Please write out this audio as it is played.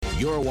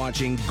You're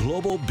watching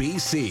Global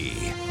BC.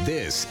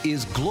 This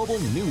is Global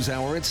News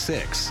Hour at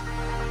 6.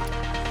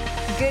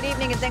 Good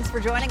evening and thanks for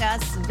joining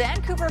us.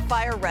 Vancouver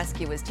Fire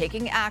Rescue is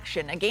taking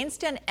action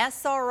against an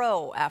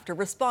SRO after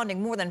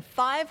responding more than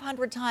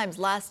 500 times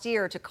last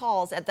year to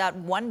calls at that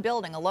one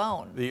building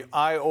alone. The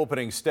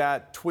eye-opening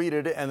stat,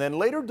 tweeted and then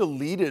later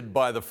deleted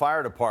by the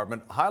fire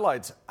department,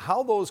 highlights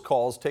how those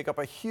calls take up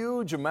a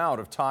huge amount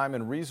of time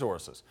and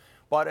resources.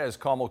 But as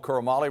Kamal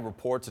Kuramali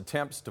reports,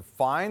 attempts to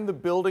find the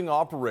building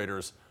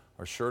operators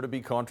are sure to be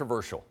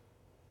controversial.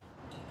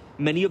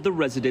 Many of the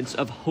residents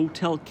of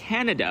Hotel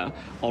Canada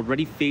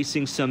already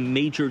facing some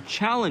major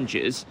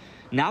challenges.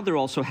 Now they're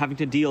also having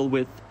to deal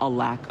with a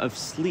lack of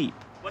sleep.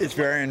 It's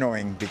very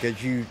annoying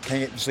because you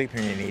can't get the sleep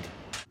you need.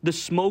 The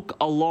smoke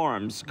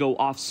alarms go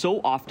off so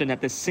often at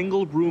the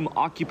single-room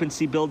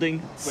occupancy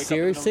building.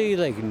 Seriously,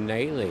 like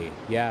nightly.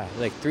 Yeah,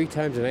 like 3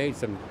 times a night,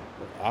 some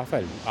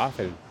often.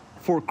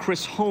 For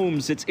Chris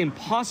Holmes, it's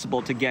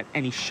impossible to get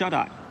any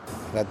shut-eye.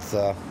 That's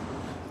a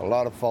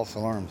lot of false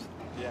alarms.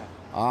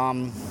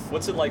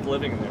 What's it like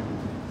living there?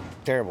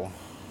 Terrible.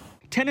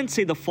 Tenants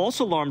say the false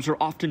alarms are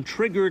often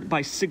triggered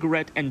by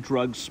cigarette and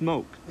drug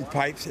smoke.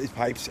 It's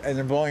pipes, and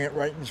they're blowing it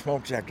right in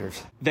smoke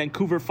sectors.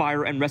 Vancouver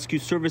Fire and Rescue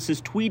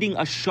Services tweeting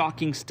a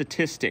shocking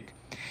statistic.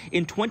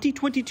 In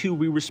 2022,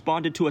 we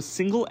responded to a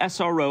single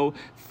SRO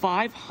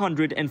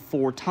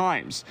 504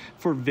 times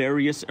for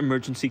various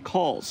emergency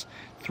calls.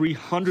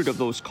 300 of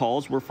those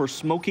calls were for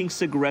smoking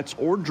cigarettes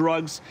or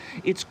drugs.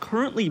 It's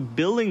currently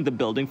billing the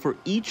building for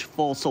each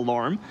false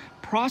alarm,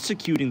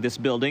 prosecuting this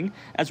building,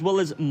 as well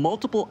as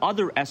multiple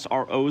other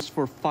SROs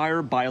for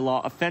fire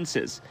bylaw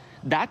offenses.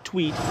 That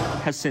tweet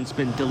has since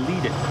been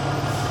deleted.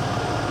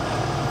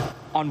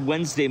 On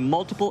Wednesday,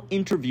 multiple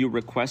interview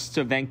requests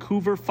to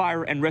Vancouver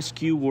Fire and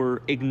Rescue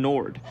were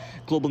ignored.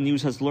 Global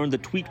News has learned the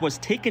tweet was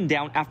taken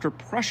down after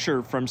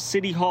pressure from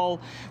City Hall,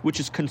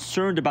 which is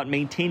concerned about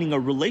maintaining a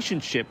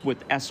relationship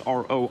with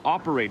SRO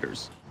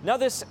operators. Now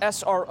this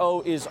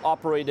SRO is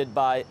operated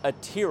by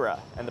Atira,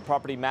 and the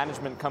property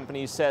management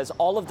company says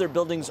all of their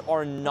buildings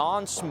are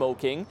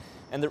non-smoking,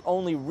 and their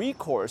only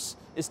recourse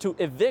is to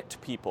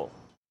evict people.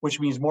 Which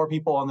means more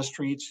people on the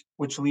streets,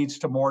 which leads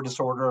to more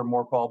disorder and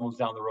more problems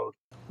down the road.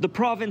 The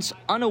province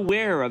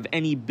unaware of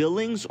any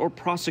billings or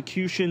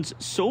prosecutions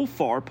so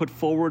far put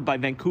forward by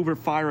Vancouver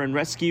Fire and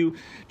Rescue,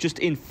 just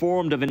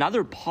informed of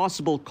another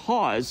possible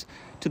cause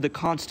to the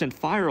constant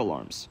fire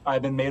alarms.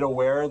 I've been made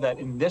aware that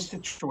in this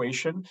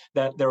situation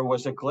that there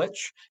was a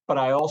glitch, but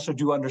I also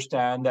do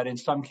understand that in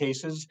some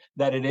cases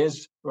that it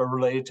is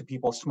related to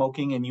people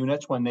smoking in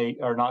units when they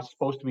are not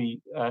supposed to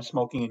be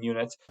smoking in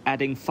units.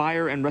 Adding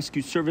Fire and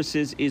Rescue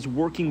Services is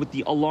working with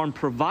the alarm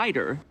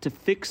provider to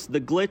fix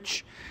the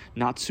glitch.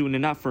 Not soon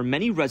enough for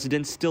many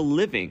residents still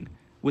living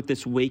with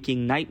this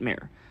waking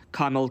nightmare.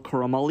 Kamal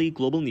Kuramali,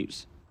 Global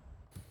News.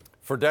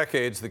 For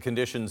decades, the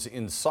conditions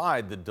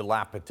inside the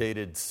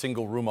dilapidated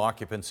single-room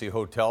occupancy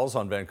hotels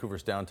on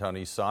Vancouver's downtown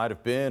east side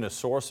have been a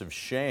source of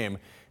shame.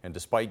 And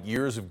despite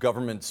years of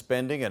government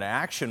spending and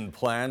action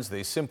plans,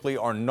 they simply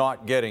are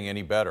not getting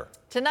any better.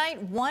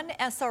 Tonight, one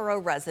SRO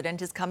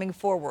resident is coming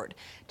forward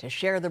to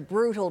share the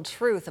brutal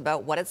truth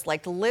about what it's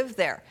like to live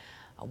there.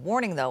 A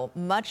warning, though,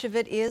 much of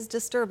it is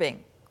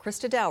disturbing.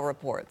 Krista Dow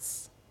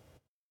reports.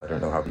 I don't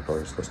know how people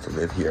are supposed to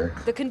live here.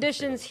 The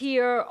conditions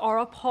here are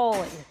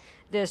appalling.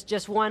 This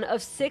just one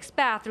of 6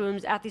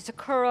 bathrooms at the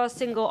Sakura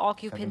single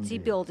occupancy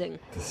building.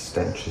 The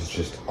stench is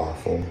just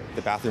awful.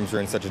 The bathrooms are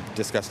in such a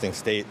disgusting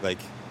state, like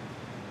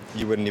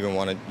you wouldn't even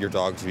want your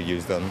dog to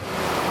use them.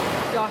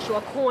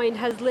 Joshua Coyne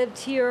has lived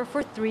here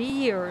for 3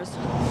 years.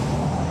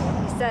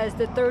 He says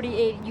the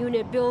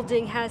 38-unit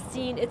building has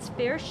seen its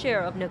fair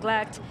share of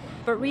neglect,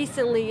 but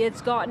recently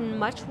it's gotten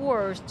much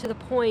worse to the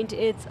point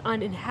it's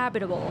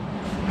uninhabitable.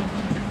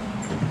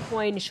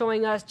 Coyne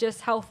showing us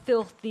just how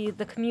filthy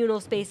the communal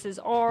spaces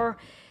are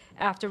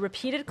after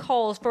repeated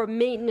calls for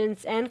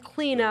maintenance and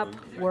cleanup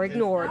were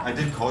ignored. I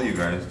did call you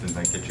guys, didn't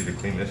I get you to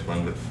clean this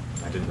one, but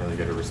I didn't really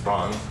get a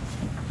response.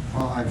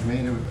 Well, I've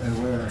made it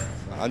aware.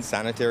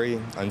 Unsanitary,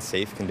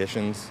 unsafe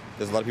conditions.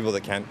 There's a lot of people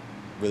that can't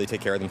really take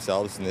care of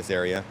themselves in this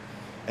area,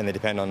 and they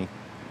depend on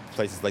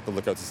places like the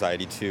Lookout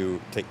Society to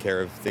take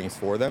care of things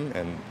for them,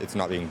 and it's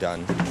not being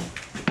done.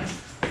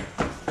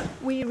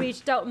 We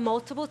reached out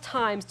multiple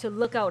times to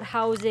Lookout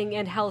Housing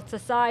and Health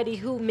Society,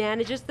 who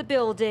manages the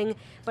building,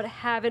 but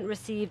haven't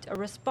received a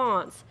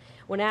response.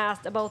 When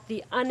asked about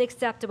the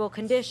unacceptable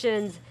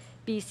conditions,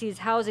 BC's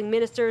housing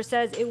minister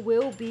says it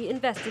will be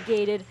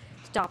investigated,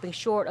 stopping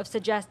short of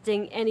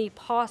suggesting any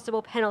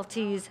possible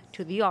penalties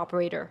to the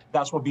operator.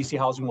 That's what BC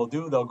Housing will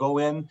do. They'll go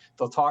in,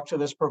 they'll talk to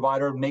this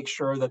provider, make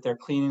sure that they're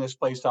cleaning this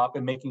place up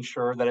and making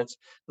sure that it's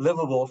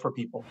livable for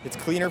people. It's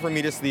cleaner for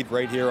me to sleep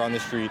right here on the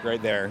street,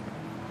 right there,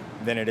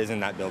 than it is in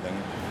that building.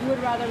 You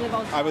would rather live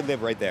outside? I would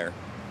live right there,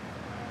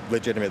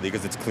 legitimately,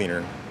 because it's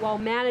cleaner. While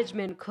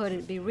management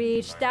couldn't be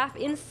reached, staff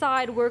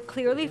inside were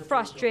clearly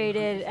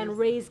frustrated and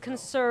raised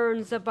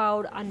concerns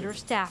about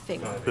understaffing.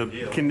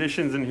 The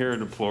conditions in here are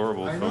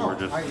deplorable, so we're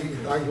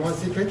just... You want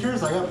to see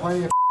pictures? I got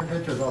plenty of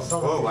pictures. I'll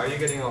sell Whoa, them. why are you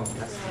getting all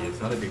messy?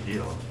 It's not a big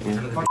deal.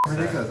 Fucking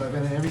ridiculous. I've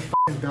been in every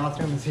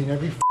bathroom and seen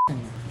every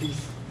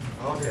piece.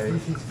 Okay.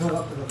 He's filled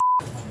up to the.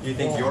 You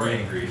think you're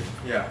angry?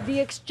 Yeah. The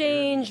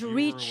exchange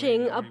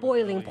reaching a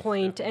boiling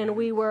point, and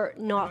we were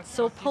not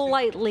so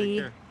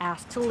politely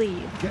asked to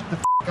leave. Get the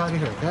out of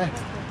here, okay?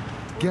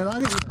 Get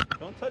out of here.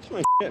 Don't touch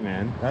my shit,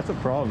 man. That's a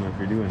problem if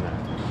you're doing that.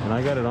 And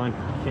I got it on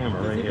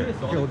camera right here.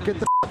 Yo, get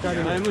the out of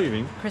here. I'm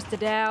leaving. Krista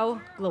Dow,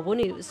 Global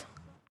News.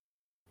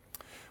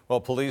 Well,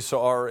 police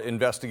are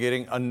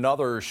investigating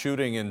another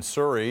shooting in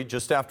Surrey.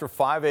 Just after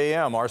 5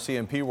 a.m.,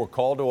 RCMP were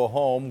called to a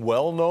home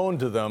well known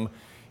to them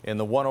in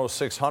the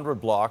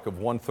 10600 block of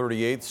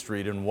 138th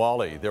Street in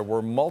Whalley. There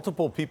were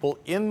multiple people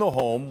in the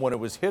home when it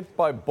was hit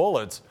by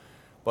bullets,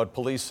 but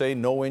police say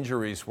no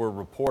injuries were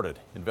reported.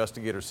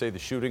 Investigators say the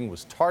shooting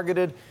was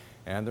targeted,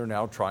 and they're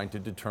now trying to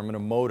determine a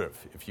motive.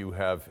 If you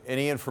have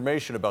any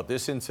information about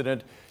this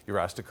incident, you're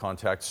asked to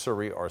contact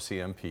Surrey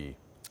RCMP.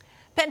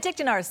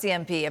 Penticton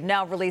RCMP have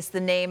now released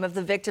the name of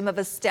the victim of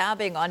a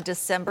stabbing on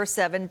December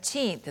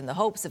 17th in the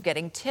hopes of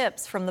getting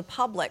tips from the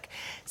public.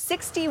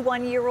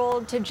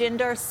 61-year-old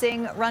Tajinder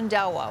Singh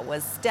Randhawa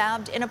was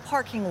stabbed in a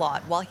parking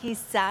lot while he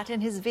sat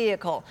in his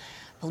vehicle.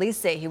 Police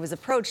say he was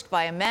approached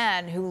by a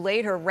man who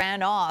later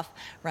ran off.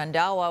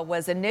 Randhawa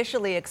was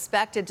initially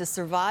expected to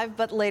survive,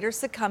 but later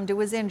succumbed to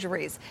his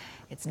injuries.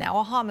 It's now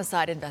a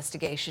homicide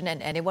investigation,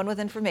 and anyone with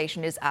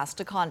information is asked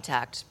to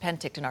contact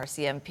Penticton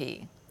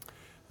RCMP.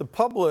 The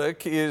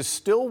public is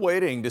still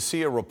waiting to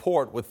see a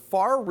report with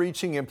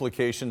far-reaching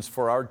implications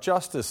for our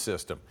justice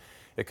system.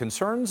 It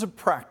concerns a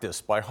practice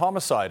by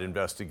homicide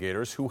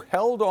investigators who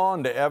held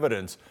on to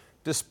evidence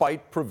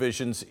despite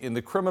provisions in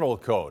the criminal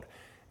code.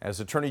 As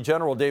Attorney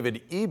General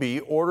David Eby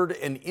ordered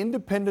an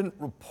independent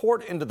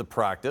report into the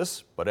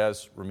practice, but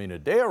as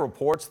Romina Dea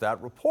reports,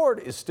 that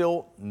report is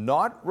still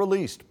not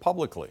released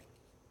publicly.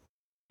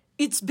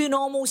 It's been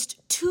almost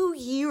 2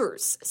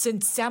 years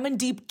since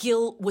Samandeep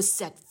Gill was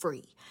set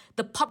free.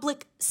 The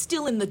public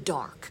still in the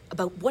dark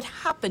about what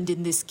happened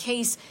in this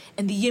case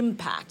and the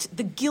impact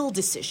the Gill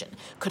decision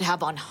could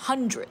have on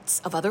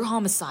hundreds of other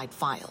homicide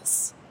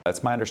files.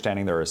 It's my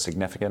understanding there are a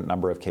significant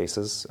number of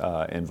cases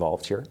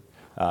involved here,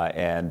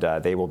 and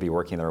they will be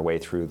working their way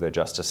through the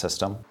justice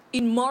system.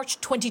 In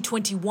March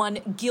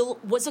 2021, Gill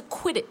was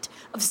acquitted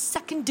of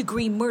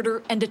second-degree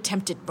murder and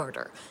attempted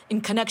murder in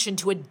connection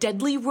to a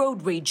deadly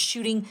road rage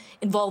shooting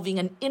involving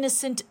an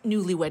innocent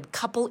newlywed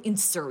couple in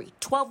Surrey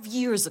 12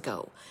 years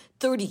ago.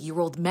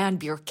 30-year-old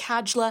Manbir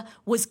Kajla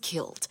was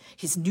killed.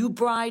 His new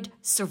bride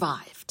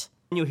survived.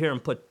 You hear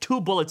him put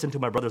 2 bullets into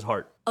my brother's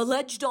heart.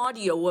 Alleged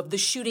audio of the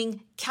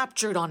shooting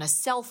captured on a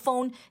cell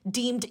phone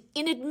deemed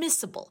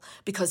inadmissible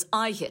because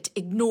IHIT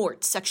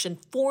ignored Section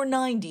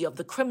 490 of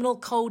the Criminal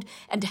Code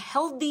and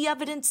held the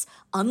evidence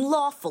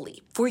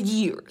unlawfully for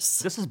years.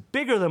 This is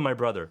bigger than my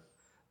brother.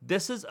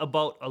 This is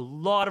about a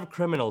lot of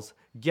criminals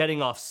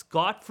getting off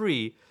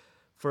scot-free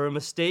for a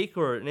mistake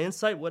or an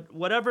insight,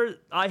 whatever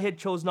IHIT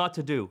chose not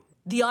to do.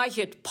 The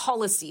IHIT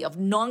policy of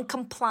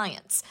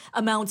non-compliance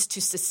amounts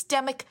to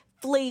systemic,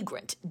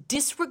 flagrant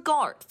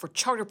disregard for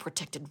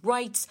charter-protected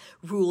rights,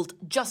 ruled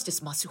Justice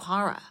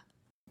Masuhara.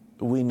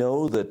 We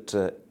know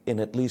that in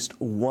at least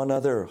one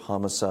other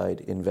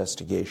homicide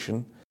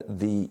investigation,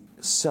 the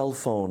cell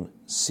phone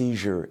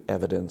seizure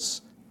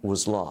evidence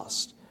was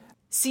lost.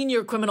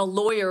 Senior criminal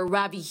lawyer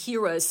Ravi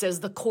Hira says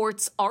the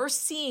courts are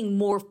seeing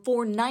more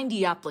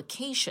 490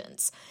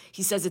 applications.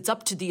 He says it's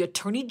up to the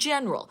Attorney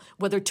General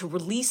whether to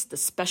release the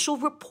special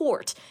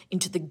report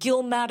into the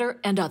Gill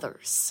matter and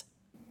others.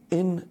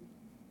 In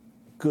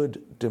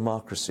good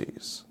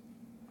democracies,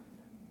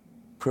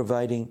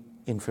 providing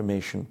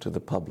information to the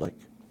public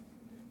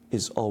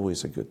is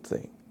always a good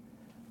thing.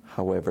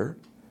 However,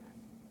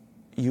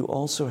 you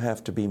also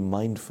have to be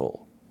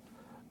mindful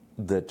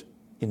that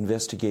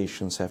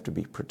investigations have to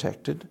be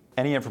protected.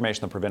 Any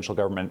information the provincial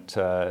government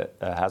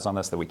has on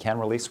this that we can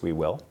release, we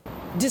will.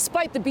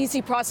 Despite the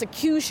BC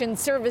Prosecution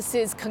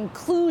Service's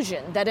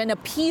conclusion that an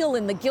appeal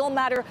in the Gill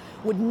matter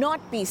would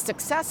not be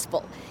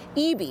successful,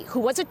 Eby,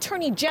 who was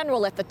Attorney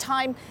General at the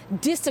time,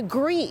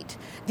 disagreed.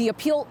 The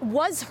appeal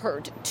was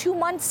heard 2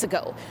 months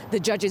ago.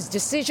 The judge's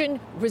decision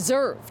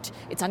reserved.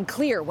 It's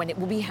unclear when it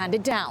will be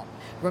handed down.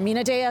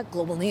 Romina Dea,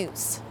 Global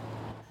News.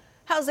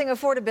 Housing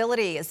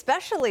affordability,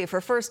 especially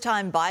for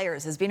first-time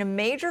buyers, has been a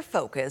major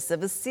focus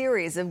of a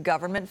series of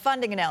government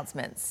funding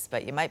announcements.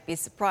 But you might be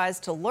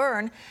surprised to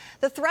learn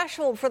the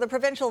threshold for the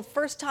provincial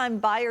first-time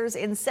buyers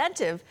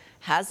incentive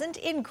hasn't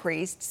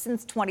increased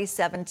since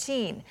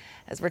 2017.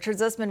 As Richard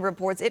Zussman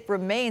reports, it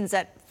remains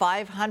at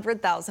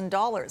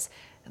 $500,000.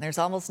 And there's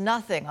almost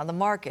nothing on the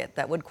market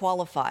that would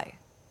qualify.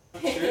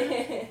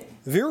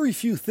 Very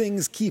few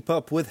things keep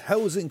up with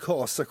housing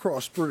costs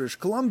across British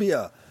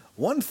Columbia.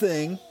 One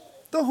thing,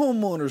 the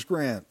homeowners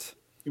grant.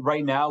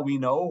 Right now, we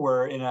know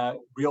we're in a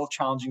real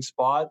challenging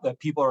spot, that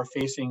people are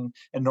facing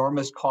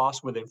enormous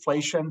costs with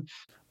inflation.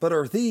 But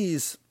are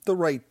these the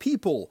right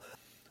people?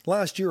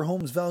 Last year,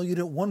 homes valued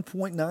at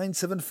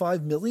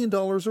 $1.975 million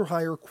or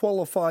higher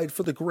qualified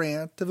for the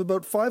grant of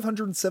about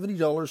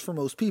 $570 for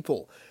most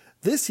people.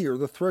 This year,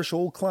 the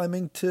threshold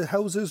climbing to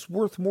houses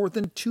worth more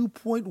than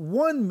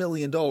 $2.1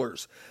 million.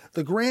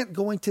 The grant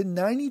going to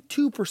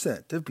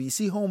 92% of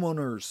BC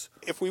homeowners.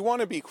 If we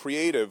want to be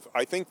creative,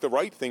 I think the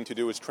right thing to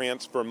do is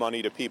transfer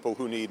money to people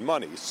who need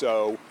money.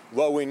 So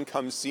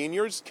low-income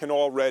seniors can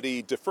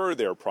already defer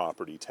their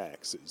property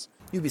taxes.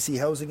 UBC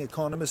housing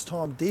economist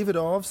Tom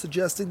Davidoff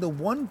suggesting the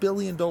 $1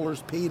 billion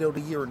paid out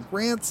a year in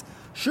grants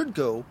should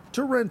go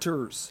to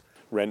renters.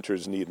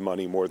 Renters need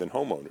money more than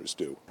homeowners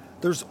do.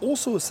 There's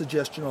also a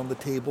suggestion on the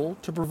table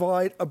to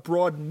provide a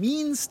broad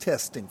means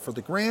testing for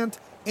the grant,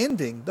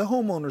 ending the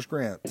homeowners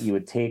grant. You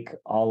would take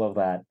all of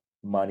that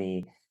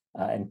money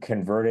and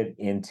convert it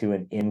into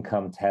an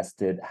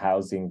income-tested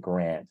housing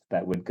grant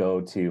that would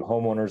go to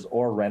homeowners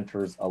or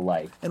renters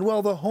alike. And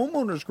while the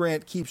homeowners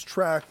grant keeps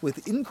track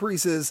with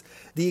increases,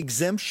 the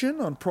exemption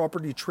on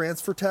property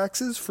transfer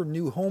taxes for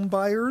new home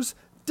buyers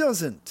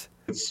doesn't.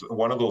 It's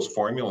one of those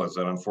formulas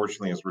that,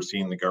 unfortunately, as we're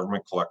seeing the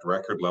government collect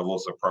record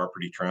levels of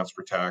property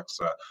transfer tax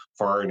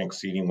far and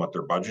exceeding what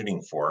they're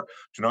budgeting for,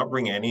 to not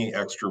bring any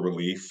extra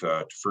relief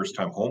to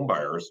first-time home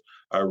buyers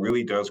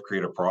really does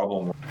create a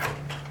problem.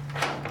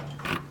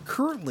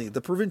 Currently,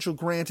 the provincial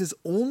grant is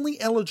only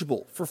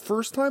eligible for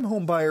first-time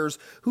homebuyers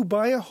who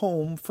buy a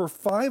home for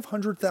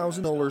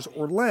 $500,000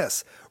 or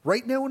less.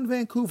 Right now in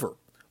Vancouver,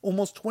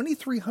 almost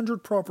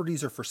 2,300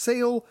 properties are for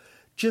sale,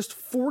 just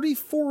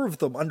 44 of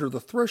them under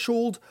the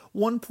threshold,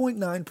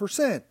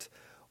 1.9%.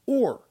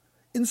 Or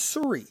in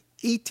Surrey,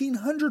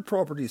 1,800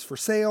 properties for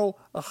sale,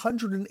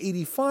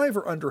 185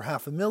 are under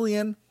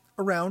 $500,000,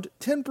 around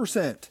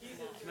 10%.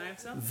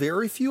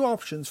 Very few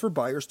options for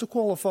buyers to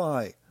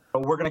qualify.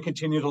 We're going to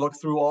continue to look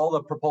through all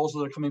the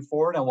proposals that are coming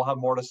forward, and we'll have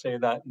more to say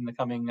that in the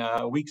coming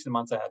weeks and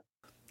months ahead.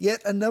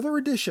 Yet another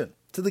addition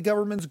to the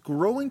government's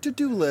growing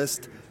to-do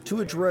list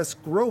to address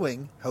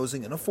growing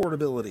housing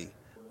inaffordability.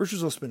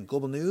 Richard Zussman,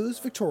 Global News,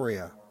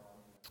 Victoria.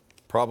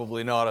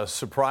 Probably not a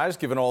surprise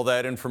given all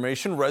that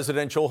information.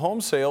 Residential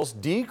home sales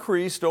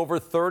decreased over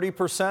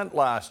 30%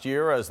 last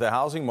year as the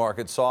housing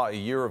market saw a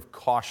year of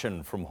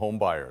caution from home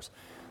buyers.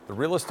 The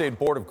Real Estate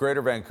Board of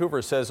Greater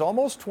Vancouver says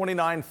almost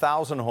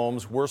 29,000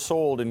 homes were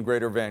sold in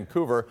Greater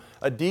Vancouver,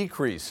 a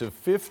decrease of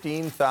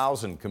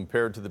 15,000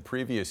 compared to the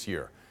previous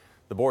year.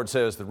 The board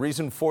says the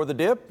reason for the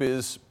dip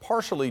is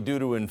partially due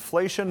to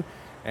inflation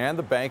and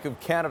the Bank of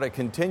Canada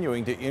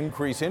continuing to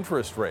increase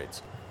interest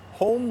rates.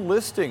 Home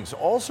listings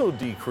also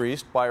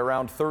decreased by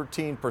around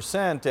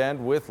 13%,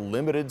 and with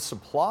limited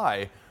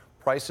supply,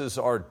 prices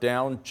are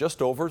down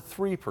just over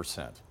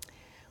 3%.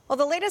 Well,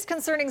 the latest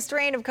concerning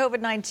strain of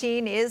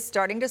COVID-19 is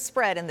starting to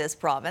spread in this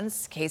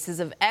province. Cases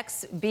of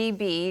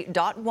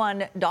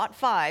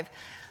XBB.1.5,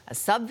 a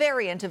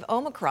subvariant of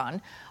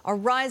Omicron, are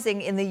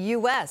rising in the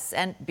U.S.,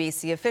 and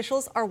BC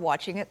officials are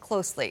watching it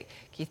closely.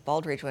 Keith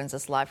Baldry joins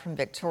us live from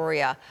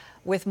Victoria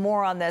with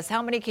more on this.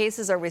 How many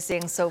cases are we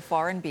seeing so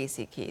far in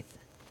BC, Keith?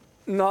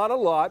 Not a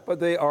lot, but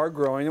they are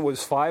growing. It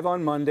was 5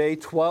 on Monday,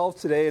 12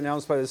 today,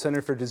 announced by the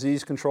Centre for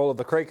Disease Control of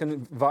the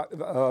Kraken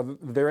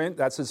variant.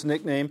 That's its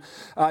nickname.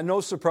 No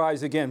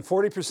surprise, again,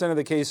 40% of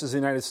the cases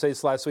in the United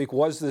States last week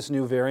was this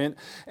new variant,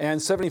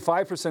 and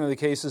 75% of the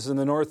cases in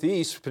the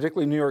Northeast,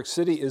 particularly New York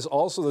City, is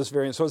also this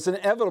variant. So it's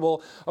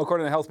inevitable,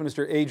 according to Health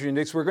Minister Adrian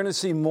Dix. We're going to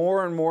see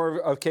more and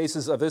more of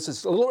cases of this.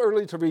 It's a little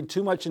early to read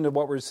too much into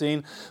what we're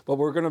seeing, but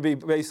we're going to be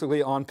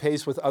basically on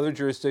pace with other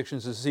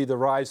jurisdictions to see the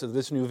rise of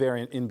this new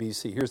variant in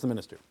BC. Here's the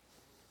Minister.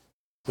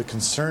 The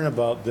concern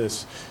about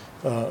this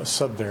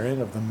subvariant,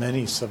 of the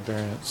many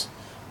subvariants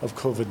of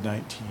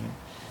COVID-19,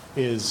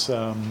 is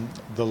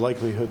the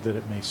likelihood that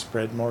it may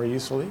spread more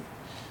easily.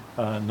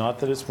 Not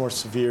that it's more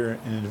severe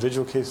in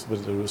individual cases,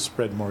 but that it will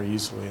spread more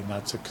easily, and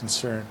that's a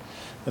concern.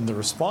 And the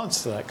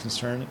response to that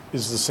concern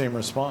is the same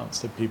response,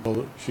 that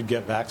people should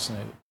get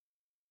vaccinated.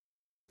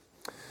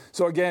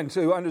 So again,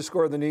 to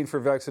underscore the need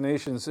for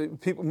vaccinations,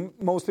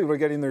 most people are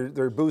getting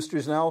their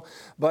boosters now,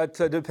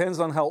 but it depends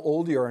on how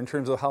old you are in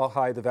terms of how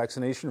high the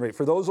vaccination rate.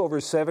 For those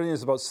over 70,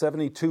 it's about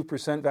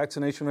 72%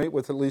 vaccination rate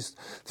with at least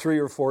 3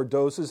 or 4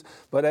 doses.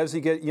 But as you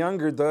get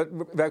younger, the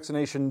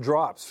vaccination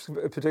drops,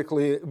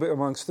 particularly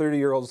amongst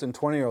 30-year-olds and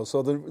 20-year-olds.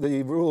 So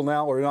the rule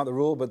now, or not the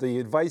rule, but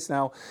the advice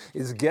now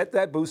is get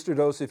that booster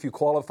dose if you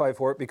qualify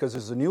for it, because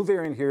there's a new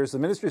variant here. As the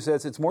minister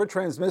says, it's more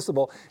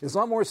transmissible. It's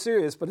not more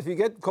serious, but if you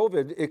get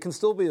COVID, it can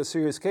still be a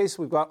serious case.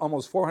 We've got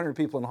almost 400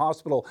 people in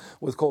hospital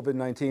with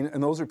COVID-19,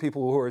 and those are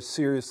people who are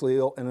seriously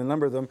ill, and a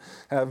number of them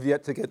have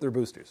yet to get their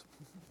boosters.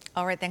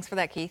 All right, thanks for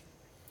that, Keith.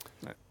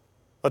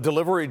 A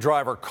delivery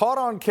driver caught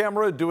on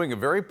camera doing a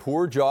very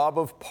poor job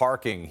of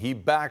parking. He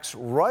backs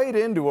right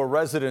into a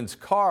resident's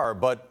car,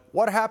 but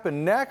what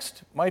happened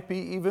next might be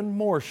even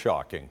more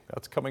shocking.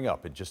 That's coming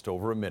up in just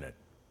over a minute.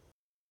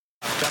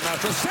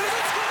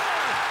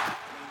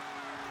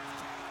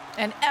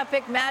 An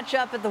epic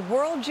matchup at the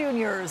World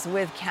Juniors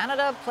with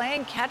Canada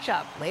playing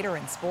catch-up later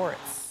in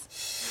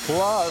sports.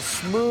 Plus,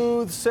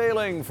 smooth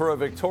sailing for a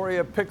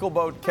Victoria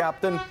pickleboat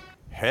captain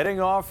heading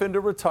off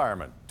into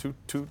retirement. Toot,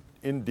 toot,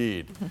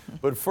 indeed.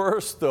 But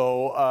first,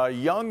 though, a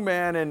young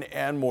man in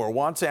Anmore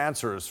wants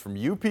answers from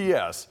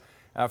UPS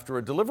after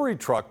a delivery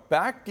truck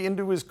backed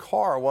into his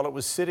car while it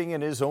was sitting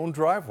in his own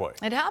driveway.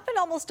 It happened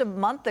almost a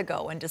month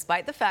ago, and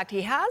despite the fact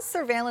he has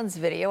surveillance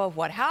video of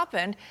what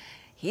happened,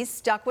 he's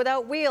stuck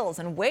without wheels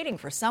and waiting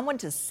for someone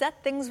to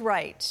set things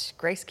right.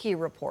 Grace Key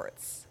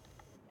reports.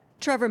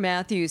 Trevor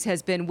Matthews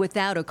has been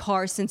without a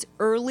car since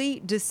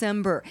early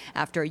December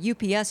after a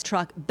UPS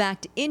truck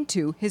backed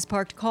into his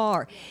parked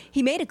car.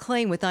 He made a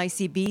claim with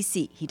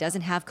ICBC. He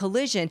doesn't have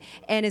collision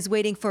and is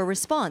waiting for a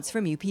response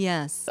from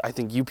UPS. I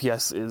think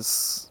UPS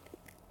is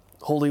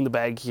holding the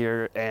bag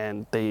here,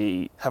 and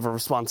they have a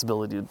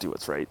responsibility to do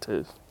what's right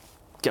to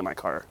get my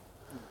car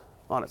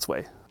on its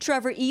way.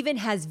 Trevor even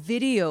has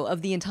video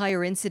of the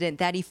entire incident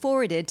that he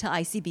forwarded to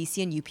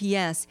ICBC and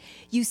UPS.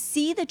 You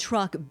see the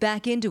truck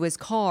back into his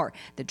car.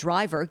 The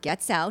driver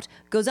gets out,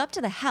 goes up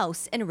to the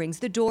house, and rings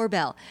the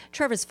doorbell.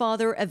 Trevor's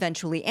father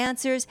eventually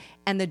answers,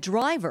 and the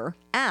driver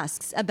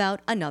asks about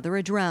another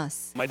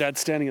address. My dad's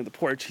standing at the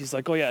porch. He's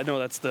like, "Oh yeah, no,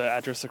 that's the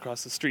address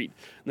across the street."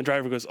 And the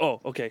driver goes,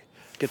 "Oh, okay,"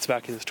 gets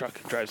back in his truck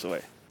and drives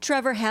away.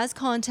 Trevor has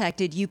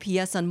contacted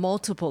UPS on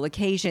multiple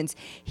occasions.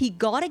 He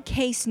got a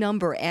case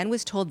number and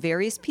was told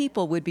various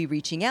people would be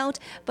reaching out,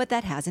 but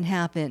that hasn't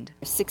happened.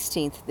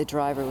 16th, the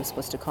driver was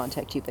supposed to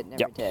contact you, but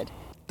never did.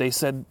 They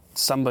said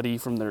somebody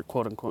from their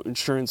quote-unquote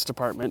insurance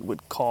department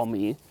would call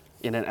me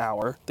in an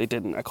hour. They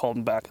didn't. I called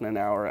them back in an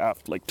hour,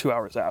 after, like 2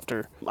 hours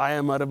after. I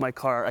am out of my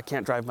car. I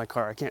can't drive my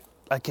car.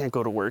 I can't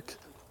go to work.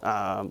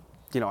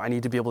 I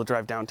need to be able to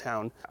drive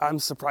downtown. I'm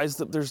surprised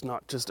that there's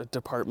not just a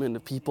department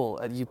of people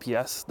at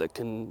UPS that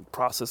can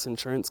process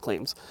insurance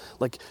claims.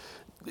 Like,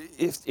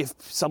 if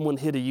someone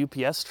hit a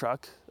UPS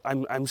truck,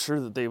 I'm sure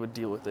that they would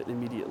deal with it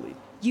immediately.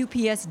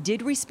 UPS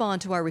did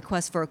respond to our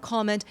request for a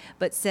comment,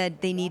 but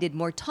said they needed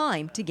more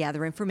time to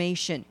gather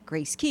information.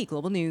 Grace Key,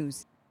 Global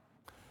News.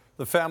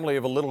 The family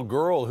of a little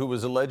girl who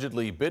was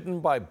allegedly bitten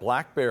by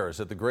black bears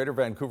at the Greater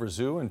Vancouver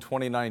Zoo in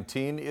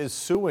 2019 is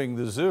suing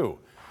the zoo.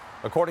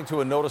 According to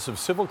a notice of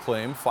civil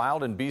claim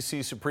filed in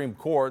BC Supreme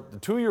Court, the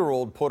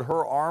 2-year-old put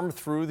her arm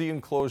through the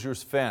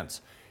enclosure's fence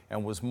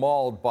and was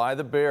mauled by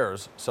the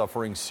bears,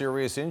 suffering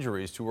serious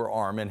injuries to her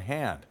arm and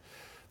hand.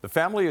 The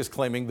family is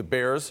claiming the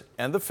bears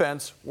and the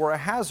fence were a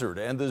hazard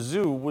and the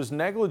zoo was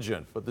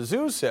negligent. But the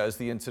zoo says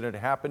the incident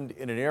happened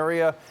in an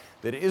area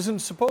that isn't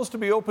supposed to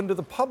be open to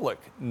the public.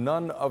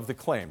 None of the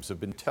claims have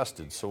been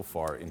tested so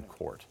far in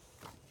court.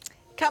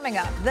 Coming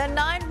up, the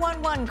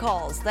 911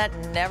 calls that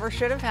never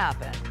should have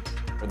happened.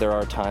 There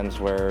are times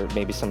where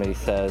maybe somebody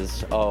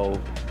says, "Oh,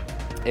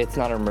 it's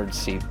not an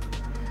emergency."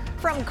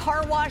 From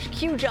car wash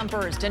queue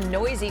jumpers to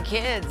noisy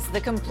kids,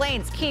 the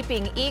complaints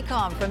keeping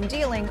ECOM from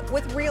dealing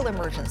with real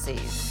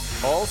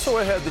emergencies. Also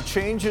ahead, the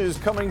changes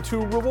coming to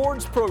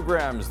rewards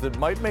programs that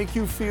might make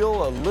you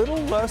feel a little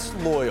less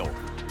loyal.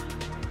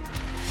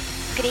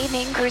 Good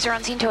evening. Crews are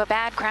on scene to a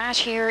bad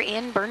crash here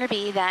in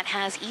Burnaby that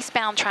has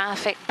eastbound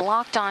traffic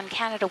blocked on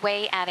Canada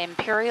Way at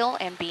Imperial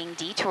and being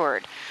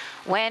detoured.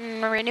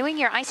 When renewing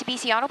your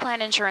ICBC Auto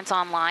Plan insurance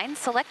online,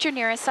 select your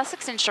nearest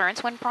Sussex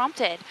Insurance when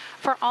prompted.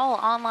 For all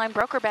online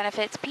broker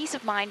benefits, peace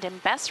of mind,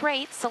 and best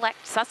rates,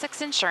 select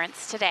Sussex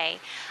Insurance today.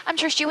 I'm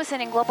Trish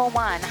Jewison in Global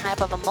One, high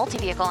above a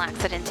multi-vehicle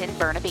accident in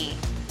Burnaby.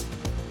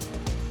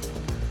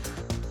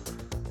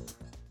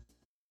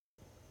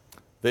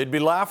 They'd be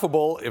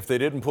laughable if they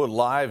didn't put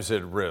lives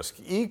at risk.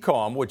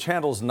 ECOM, which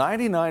handles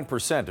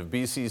 99% of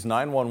BC's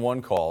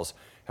 911 calls,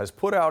 has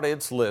put out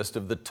its list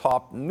of the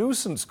top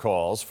nuisance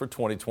calls for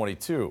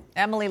 2022.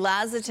 Emily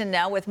Lazatin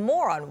now with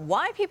more on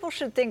why people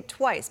should think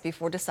twice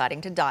before deciding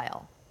to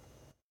dial.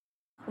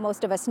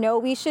 Most of us know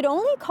we should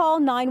only call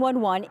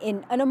 911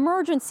 in an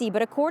emergency,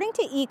 but according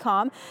to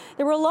ECOM,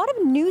 there were a lot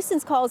of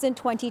nuisance calls in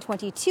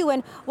 2022,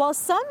 and while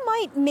some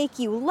might make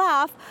you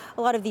laugh,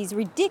 a lot of these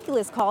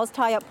ridiculous calls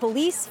tie up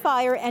police,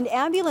 fire, and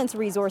ambulance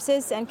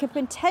resources and could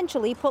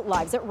potentially put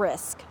lives at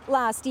risk.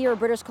 Last year,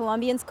 British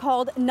Columbians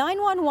called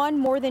 911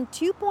 more than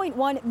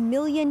 2.1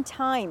 million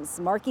times,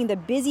 marking the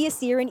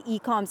busiest year in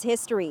ECOM's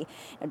history.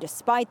 Now,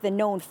 despite the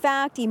known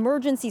fact,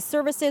 emergency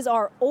services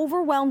are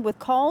overwhelmed with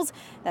calls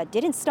that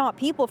didn't stop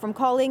people from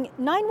calling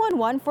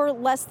 911 for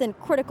less than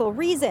critical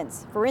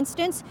reasons. For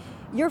instance,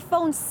 your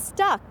phone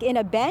stuck in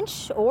a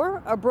bench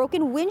or a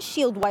broken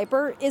windshield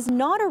wiper is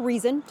not a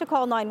reason to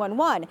call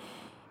 911.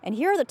 And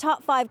here are the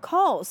top 5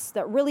 calls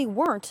that really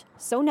weren't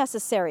so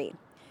necessary.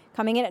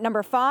 Coming in at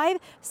number 5,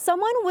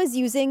 someone was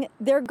using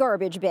their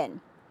garbage bin.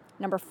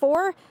 Number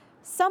 4,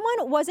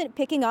 someone wasn't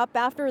picking up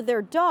after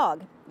their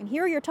dog. And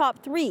here are your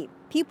top 3.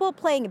 People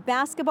playing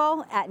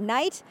basketball at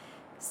night,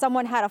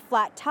 someone had a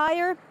flat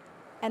tire,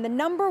 and the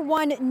number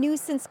 1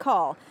 nuisance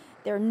call,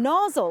 their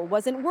nozzle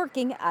wasn't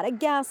working at a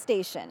gas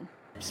station.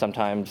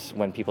 Sometimes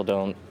when people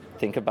don't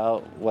think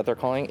about what they're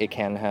calling, it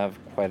can have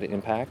quite an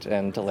impact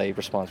and delay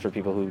response for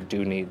people who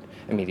do need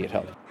immediate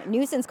help.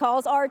 Nuisance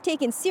calls are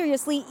taken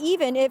seriously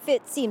even if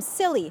it seems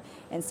silly,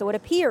 and so it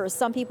appears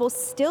some people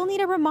still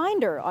need a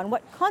reminder on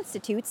what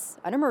constitutes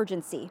an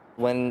emergency.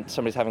 When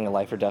somebody's having a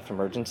life or death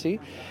emergency,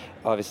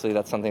 obviously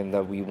that's something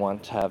that we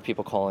want to have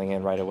people calling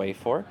in right away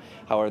for.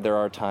 However, there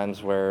are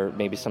times where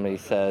maybe somebody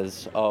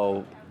says,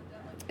 "Oh,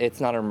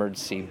 it's not an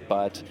emergency,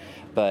 but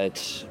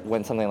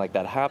when something like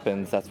that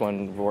happens, that's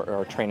when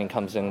our training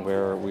comes in,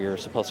 where we're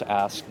supposed to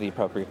ask the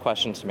appropriate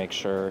questions to make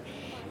sure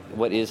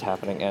what is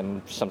happening.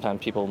 And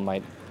sometimes people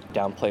might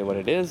downplay what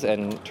it is,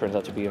 and it turns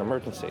out to be an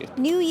emergency.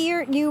 New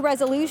year, new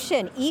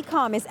resolution.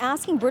 ECOM is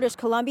asking British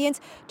Columbians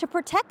to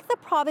protect the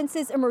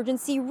province's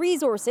emergency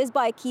resources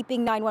by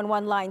keeping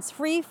 911 lines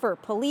free for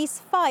police,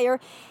 fire,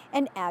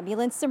 and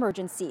ambulance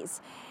emergencies.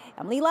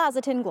 Emily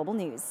Lazatin, Global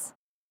News.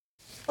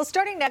 Well,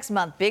 starting next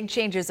month, big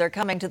changes are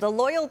coming to the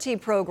loyalty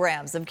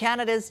programs of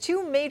Canada's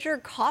two major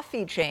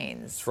coffee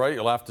chains. That's right.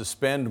 You'll have to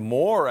spend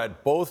more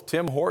at both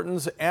Tim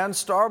Hortons and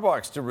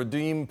Starbucks to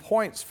redeem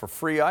points for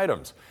free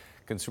items.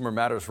 Consumer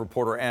Matters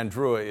reporter Ann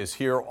Drua is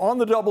here on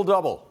the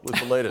double-double with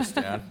the latest,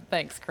 Ann.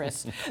 Thanks,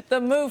 Chris. The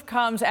move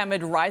comes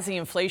amid rising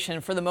inflation.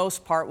 For the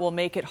most part, will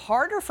make it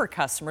harder for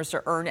customers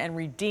to earn and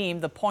redeem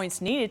the points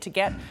needed to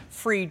get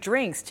free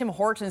drinks. Tim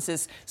Hortons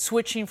is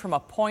switching from a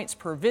points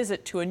per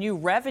visit to a new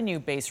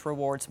revenue-based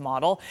rewards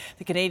model.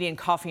 The Canadian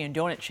coffee and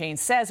donut chain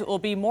says it will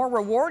be more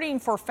rewarding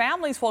for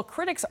families, while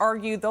critics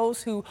argue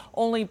those who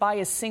only buy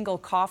a single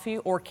coffee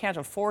or can't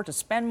afford to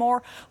spend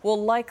more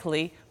will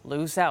likely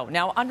lose out.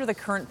 Now, under the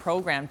current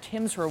program,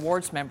 Tim's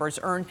Rewards members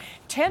earn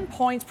 10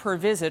 points per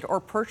visit or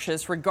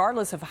purchase,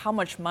 regardless of how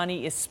much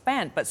money is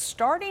spent. But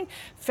starting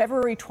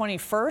February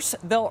 21st,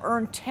 they'll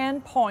earn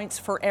 10 points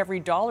for every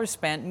dollar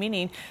spent,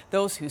 meaning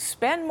those who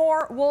spend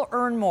more will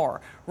earn more.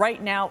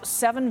 Right now,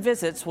 7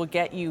 visits will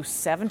get you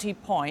 70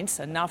 points,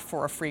 enough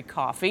for a free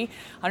coffee.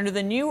 Under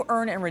the new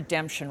earn and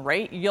redemption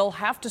rate, you'll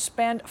have to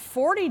spend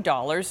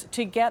 $40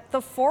 to get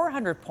the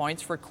 400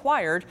 points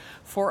required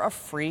for a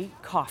free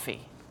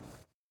coffee.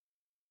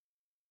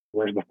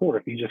 Whereas before,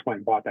 if you just went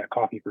and bought that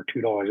coffee for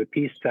 $2 a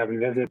piece, 7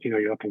 visits,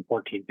 you're looking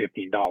 $14,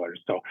 $15.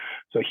 So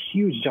a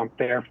huge jump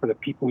there for the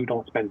people who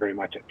don't spend very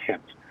much at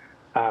Tim's.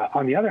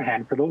 On the other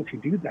hand, for those who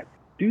do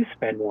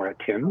spend more at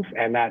Tim's,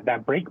 and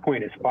that break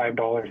point is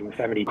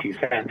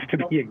 $5.72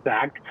 to be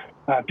exact.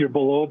 If you're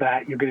below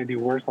that, you're going to do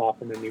worse off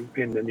in the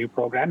new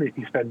program. If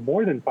you spend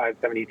more than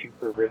 $5.72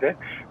 per visit,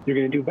 you're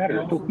going to do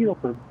better. So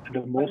for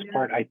the most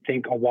part, I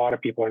think a lot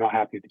of people are not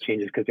happy with the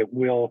changes because it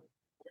will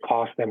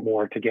cost them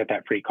more to get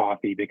that free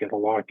coffee, because a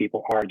lot of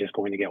people are just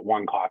going to get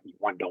one coffee,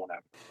 one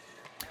donut.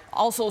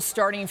 Also,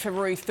 starting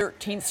February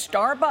 13th,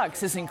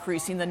 Starbucks is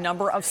increasing the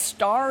number of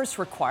stars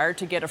required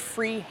to get a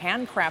free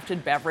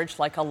handcrafted beverage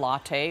like a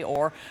latte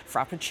or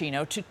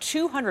frappuccino to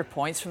 200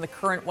 points from the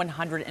current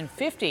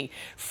 150.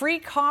 Free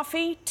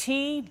coffee,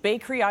 tea,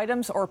 bakery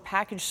items, or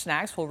packaged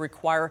snacks will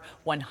require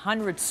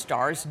 100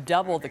 stars,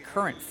 double the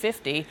current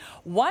 50.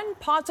 One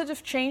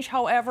positive change,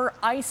 however,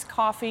 iced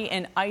coffee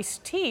and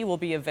iced tea will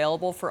be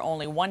available for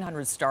only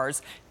 100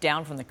 stars,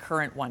 down from the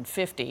current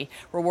 150.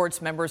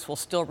 Rewards members will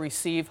still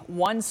receive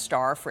 1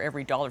 star for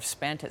every dollar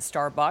spent at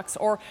Starbucks,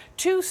 or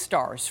 2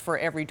 stars for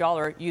every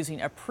dollar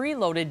using a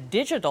preloaded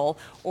digital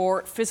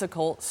or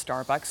physical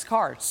Starbucks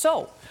card.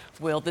 So,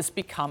 will this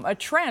become a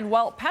trend?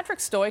 Well, Patrick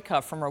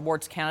Stoica from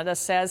Rewards Canada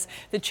says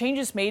the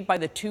changes made by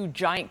the two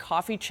giant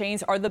coffee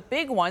chains are the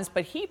big ones,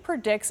 but he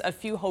predicts a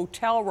few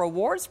hotel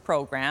rewards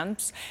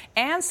programs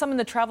and some in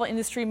the travel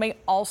industry may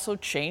also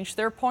change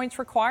their points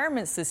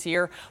requirements this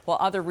year, while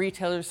other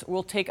retailers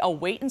will take a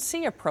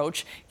wait-and-see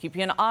approach,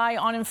 keeping an eye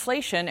on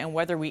inflation and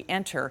whether we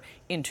enter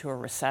into a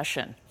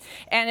recession.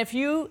 And if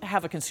you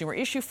have a consumer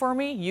issue for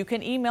me, you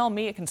can email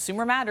me at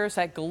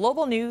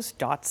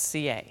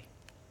consumermatters@globalnews.ca.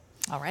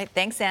 All right.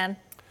 Thanks, Ann.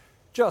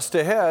 Just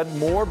ahead,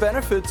 more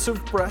benefits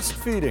of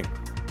breastfeeding.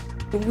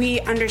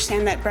 We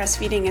understand that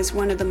breastfeeding is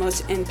one of the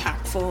most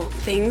impactful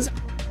things.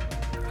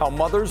 How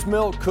mother's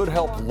milk could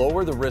help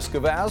lower the risk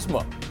of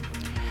asthma.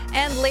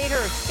 And later,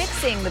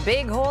 fixing the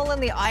big hole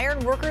in the Iron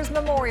Workers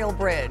Memorial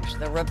Bridge,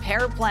 the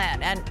repair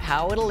plan, and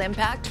how it'll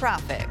impact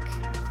traffic.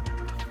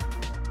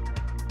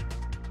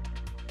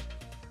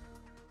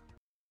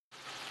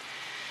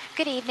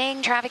 Good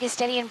evening. Traffic is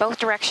steady in both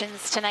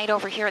directions tonight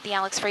over here at the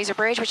Alex Fraser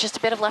Bridge, with just a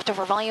bit of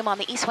leftover volume on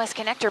the east-west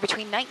connector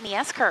between Knight and the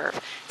S-curve.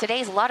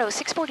 Today's Lotto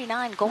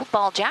 649 Gold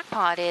Ball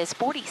jackpot is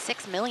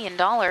 $46 million,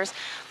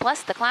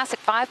 plus the classic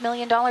 $5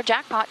 million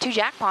jackpot, 2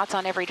 jackpots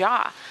on every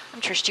draw.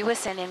 I'm Trish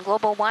Jewison in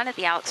Global One at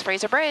the Alex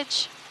Fraser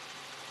Bridge.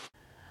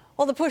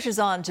 Well, the push is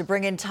on to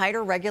bring in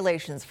tighter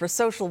regulations for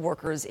social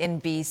workers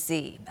in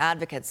BC.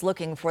 Advocates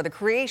looking for the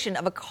creation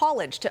of a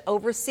college to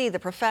oversee the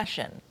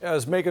profession.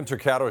 As Megan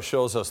Turcato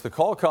shows us, the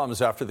call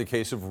comes after the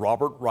case of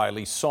Robert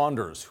Riley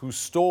Saunders, who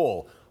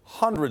stole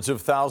hundreds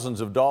of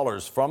thousands of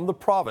dollars from the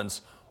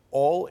province,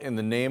 all in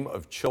the name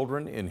of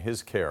children in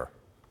his care.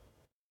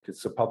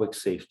 It's a public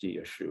safety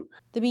issue.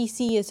 The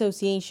BC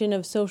Association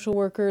of Social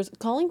Workers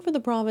calling for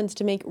the province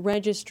to make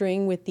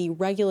registering with the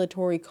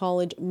Regulatory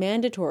College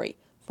mandatory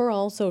for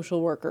all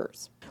social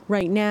workers.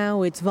 Right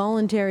now, it's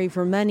voluntary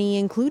for many,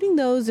 including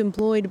those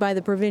employed by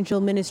the Provincial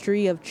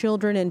Ministry of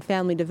Children and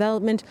Family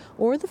Development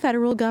or the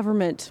federal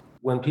government.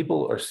 When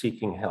people are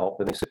seeking help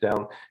and they sit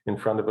down in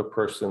front of a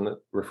person that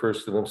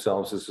refers to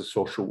themselves as a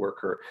social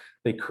worker,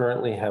 they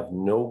currently have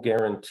no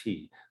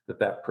guarantee that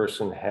that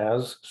person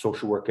has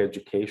social work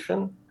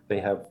education They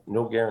have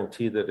no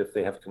guarantee that if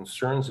they have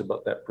concerns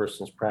about that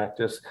person's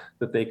practice,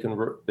 that they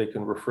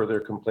can refer their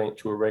complaint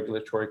to a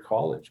regulatory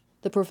college.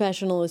 The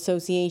Professional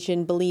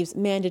Association believes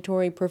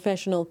mandatory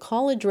professional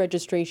college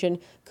registration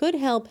could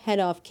help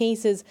head off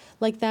cases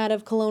like that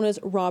of Kelowna's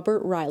Robert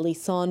Riley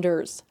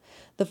Saunders.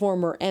 The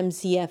former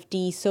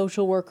MCFD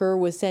social worker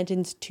was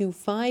sentenced to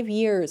 5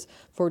 years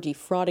for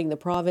defrauding the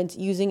province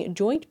using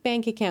joint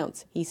bank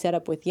accounts he set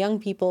up with young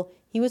people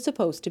he was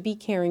supposed to be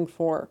caring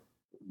for.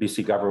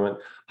 BC government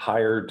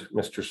hired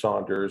Mr.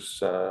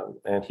 Saunders,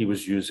 and he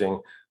was using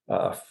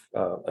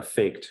a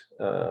faked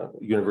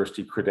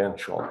university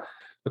credential.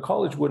 The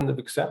college wouldn't have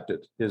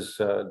accepted his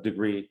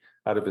degree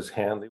out of his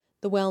hand.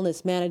 The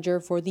wellness manager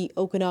for the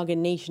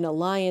Okanagan Nation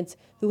Alliance,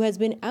 who has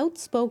been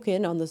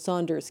outspoken on the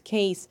Saunders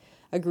case,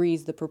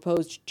 agrees the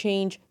proposed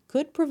change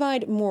could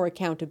provide more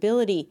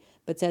accountability,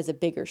 but says a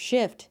bigger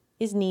shift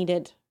is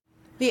needed.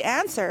 The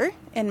answer,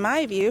 in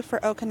my view,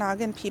 for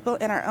Okanagan people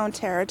in our own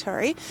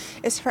territory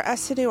is for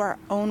us to do our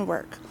own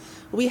work.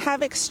 We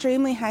have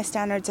extremely high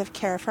standards of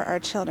care for our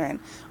children.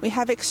 We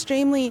have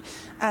extremely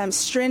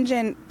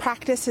stringent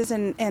practices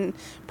and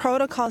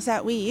protocols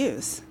that we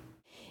use.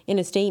 In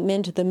a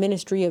statement, the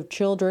Ministry of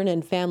Children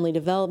and Family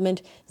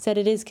Development said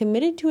it is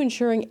committed to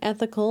ensuring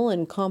ethical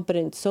and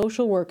competent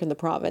social work in the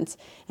province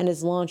and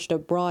has launched a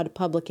broad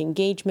public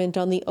engagement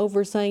on the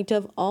oversight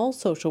of all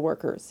social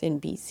workers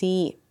in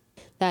BC.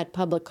 That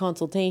public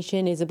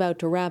consultation is about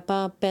to wrap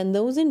up, and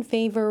those in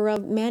favor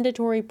of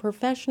mandatory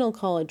professional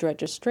college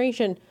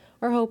registration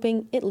are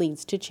hoping it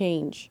leads to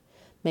change.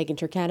 Megan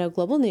Turcato,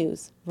 Global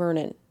News,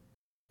 Vernon.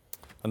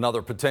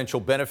 Another potential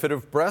benefit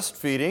of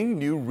breastfeeding.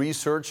 New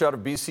research out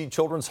of BC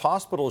Children's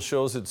Hospital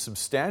shows it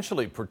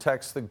substantially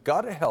protects the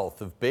gut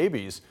health of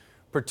babies,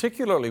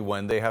 particularly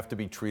when they have to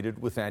be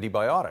treated with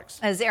antibiotics.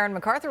 As Aaron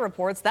MacArthur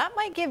reports, that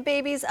might give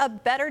babies a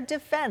better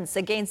defense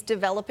against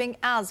developing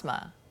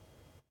asthma.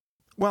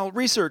 While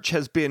research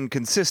has been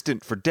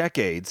consistent for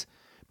decades,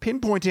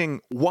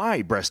 pinpointing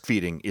why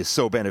breastfeeding is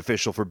so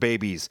beneficial for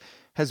babies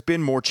has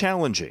been more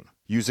challenging.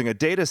 Using a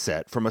data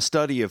set from a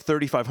study of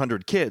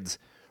 3,500 kids,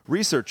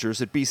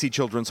 researchers at BC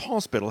Children's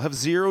Hospital have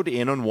zeroed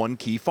in on one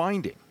key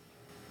finding.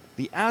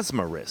 The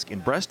asthma risk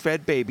in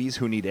breastfed babies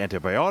who need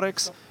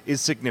antibiotics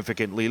is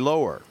significantly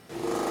lower.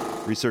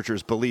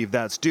 Researchers believe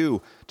that's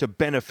due to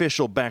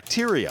beneficial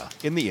bacteria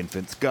in the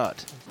infant's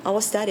gut.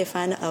 Our study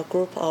found a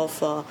group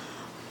of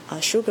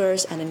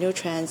sugars and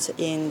nutrients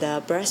in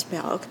the breast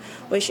milk,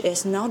 which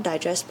is not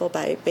digestible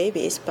by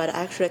babies, but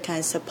actually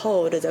can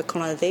support the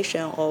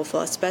colonization of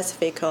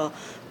specific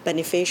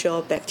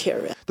beneficial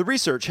bacteria. The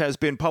research has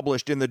been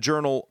published in the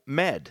journal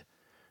Med.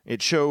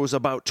 It shows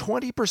about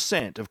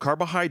 20% of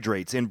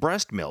carbohydrates in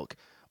breast milk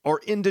are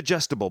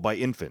indigestible by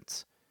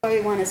infants. We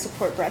want to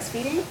support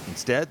breastfeeding.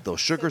 Instead, those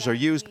sugars are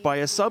used by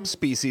a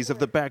subspecies of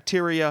the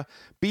bacteria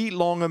B.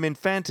 longum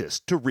infantis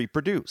to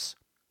reproduce.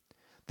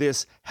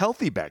 This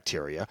healthy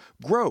bacteria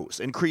grows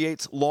and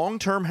creates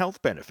long-term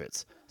health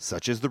benefits,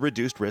 such as the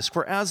reduced risk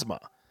for asthma.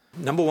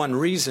 Number one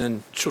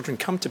reason children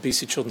come to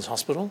BC Children's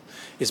Hospital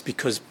is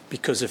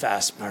because of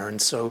asthma,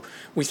 and so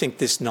we think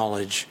this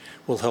knowledge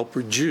will help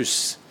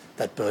reduce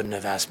that burden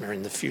of asthma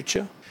in the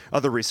future.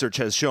 Other research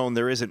has shown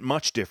there isn't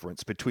much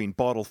difference between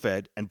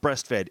bottle-fed and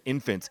breastfed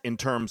infants in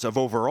terms of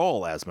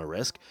overall asthma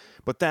risk,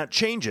 but that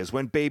changes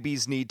when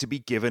babies need to be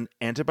given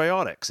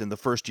antibiotics in the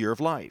first year of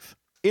life.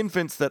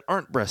 Infants that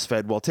aren't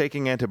breastfed while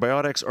taking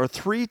antibiotics are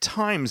 3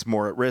 times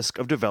more at risk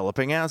of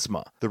developing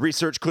asthma. The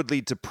research could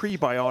lead to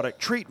prebiotic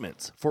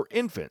treatments for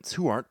infants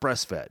who aren't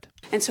breastfed.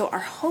 And so our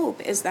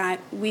hope is that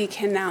we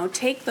can now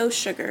take those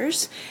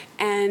sugars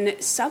and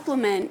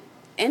supplement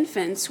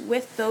infants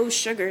with those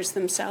sugars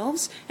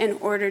themselves in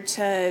order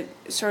to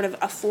sort of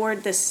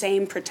afford the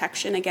same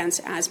protection against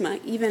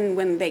asthma, even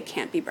when they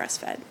can't be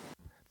breastfed.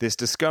 This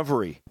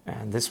discovery,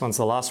 and this one's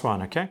the last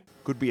one, okay,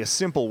 could be a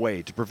simple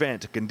way to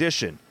prevent a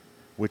condition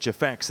which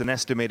affects an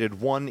estimated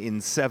 1 in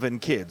 7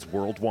 kids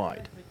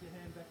worldwide.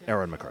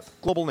 Aaron MacArthur,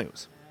 Global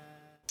News.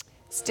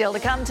 Still to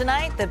come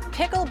tonight, the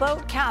pickle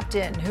boat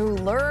captain who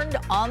learned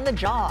on the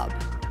job.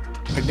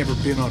 I'd never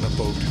been on a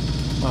boat,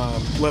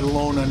 let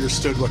alone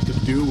understood what to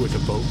do with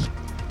a boat.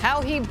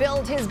 How he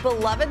built his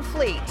beloved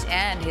fleet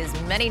and his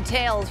many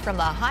tales from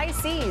the high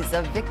seas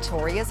of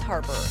Victoria's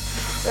Harbour.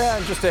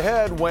 And just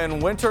ahead, when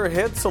winter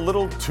hits a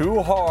little too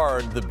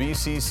hard, the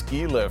BC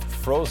ski lift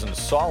frozen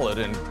solid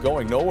and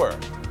going nowhere.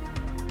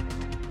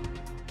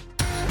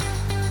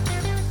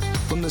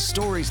 From the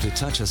stories that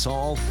touch us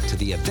all to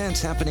the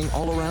events happening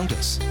all around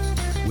us.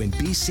 When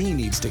BC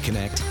needs to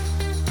connect,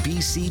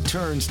 BC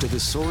turns to the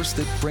source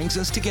that brings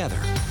us together.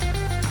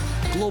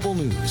 Global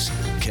News.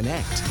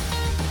 Connect.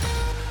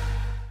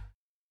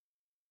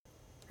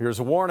 Here's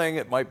a warning.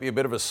 It might be a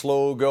bit of a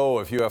slow go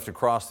if you have to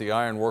cross the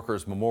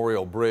Ironworkers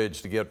Memorial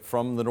Bridge to get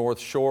from the North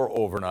Shore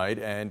overnight,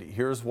 and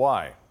here's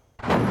why.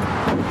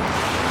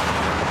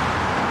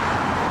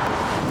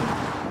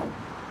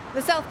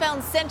 The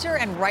southbound center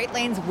and right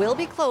lanes will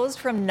be closed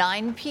from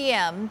 9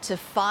 p.m. to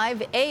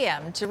 5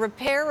 a.m. to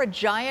repair a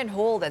giant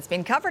hole that's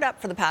been covered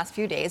up for the past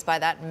few days by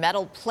that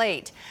metal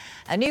plate.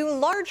 A new,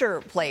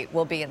 larger plate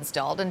will be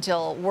installed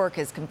until work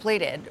is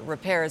completed.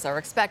 Repairs are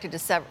expected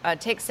to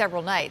take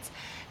several nights.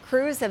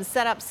 Crews have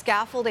set up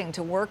scaffolding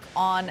to work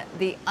on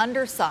the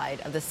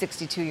underside of the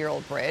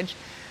 62-year-old bridge.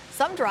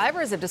 Some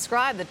drivers have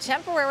described the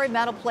temporary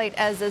metal plate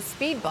as a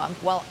speed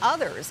bump, while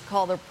others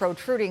call the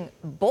protruding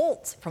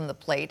bolts from the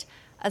plate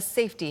a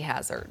safety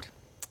hazard.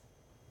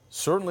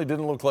 Certainly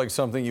didn't look like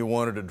something you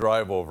wanted to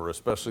drive over,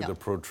 especially the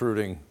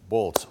protruding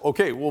bolts.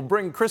 Okay, we'll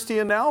bring Christy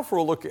in now for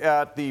a look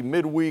at the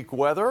midweek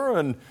weather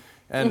and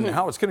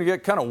how it's going to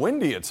get kind of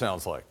windy, it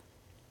sounds like.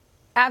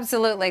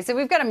 Absolutely. So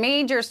we've got a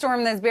major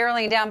storm that's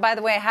barreling down. By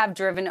the way, I have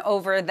driven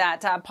over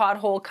that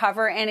pothole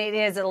cover, and it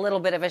is a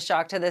little bit of a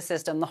shock to the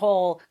system. The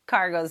whole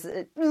car goes...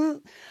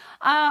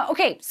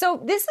 Okay, so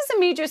this is a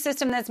major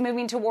system that's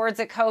moving towards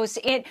the coast.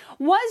 It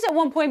was at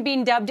one point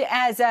being dubbed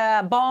as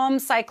a bomb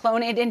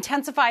cyclone. It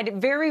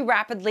intensified very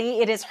rapidly.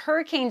 It is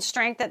hurricane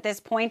strength at this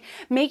point,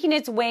 making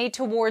its way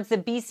towards the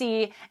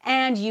BC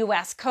and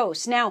U.S.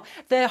 coast. Now,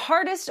 the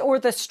hardest or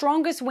the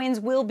strongest winds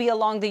will be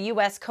along the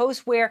U.S.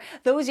 coast, where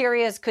those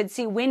areas could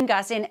see wind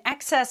gusts in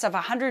excess of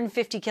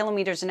 150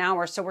 kilometers an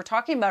hour. So we're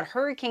talking about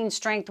hurricane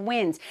strength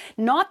winds.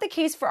 Not the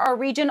case for our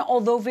region,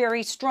 although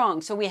very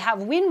strong. So we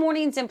have wind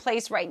warnings in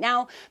place right now,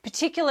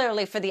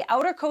 particularly for the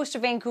outer coast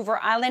of Vancouver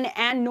Island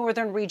and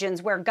northern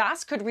regions, where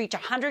gusts could reach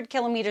 100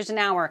 kilometers an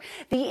hour.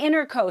 The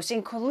inner coast,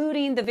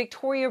 including the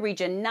Victoria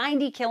region,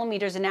 90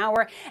 kilometers an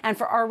hour, and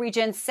for our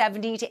region,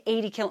 70 to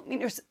 80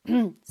 kilometers,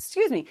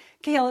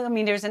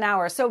 kilometers an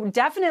hour. So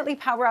definitely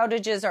power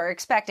outages are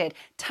expected.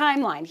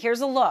 Timeline,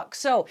 here's a look.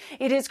 So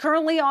it is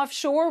currently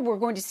offshore. We're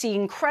going to see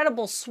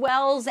incredible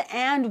swells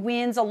and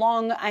winds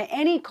along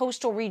any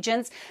coastal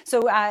regions.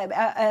 So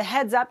a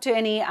heads up to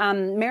any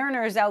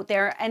mariners out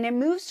there. And it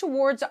moves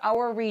towards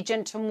our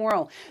region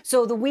tomorrow.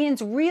 So the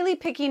winds really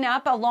picking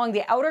up along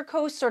the outer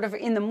coast sort of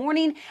in the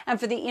morning, and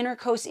for the inner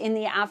coast in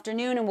the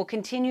afternoon. And we'll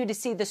continue to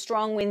see the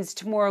strong winds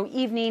tomorrow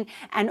evening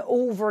and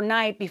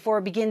overnight before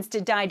it begins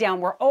to die down.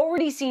 We're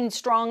already seeing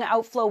strong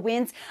outflow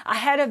winds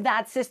ahead of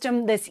that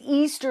system, this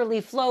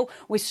easterly flow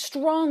with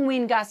strong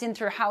wind gusts in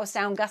through Howe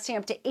Sound, gusting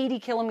up to 80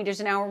 kilometers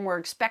an hour. And we're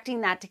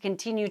expecting that to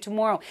continue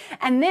tomorrow.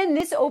 And then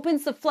this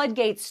opens the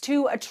floodgates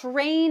to a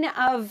train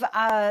of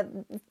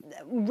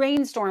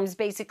rainstorms,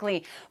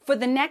 basically. For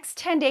the next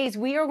 10 days,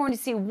 we are going to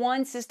see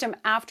one system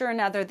after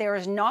another. There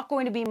is not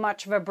going to be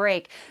much of a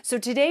break. So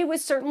today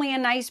was certainly a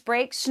nice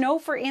break. Snow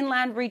for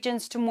inland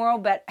regions tomorrow,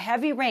 but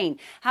heavy rain.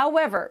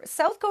 However,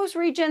 South Coast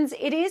regions,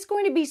 it is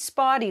going to be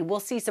spotty. We'll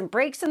see some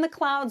breaks in the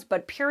clouds,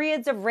 but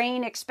periods of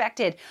rain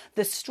expected.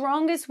 The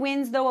strongest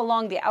winds, though,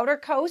 along the outer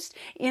coast.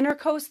 Inner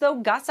coast, though,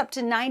 gusts up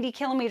to 90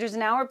 kilometers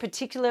an hour,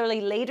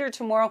 particularly later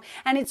tomorrow.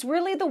 And it's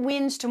really the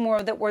winds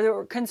tomorrow that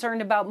we're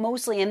concerned about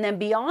mostly. And then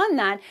beyond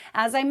that,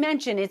 as I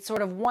mentioned, it's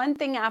sort of one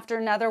thing after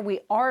another. We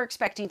are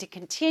expecting to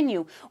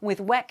continue with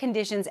wet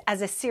conditions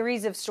as a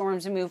series of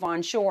storms move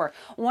onshore.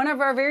 One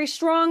of our very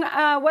strong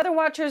weather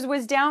watchers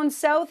was down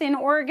south in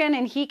Oregon,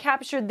 and he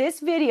captured this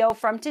video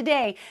from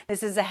today.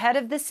 This is ahead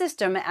of the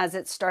system as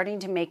it's starting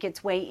to make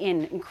its way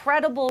in.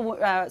 Incredible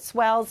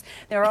swells.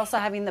 They're also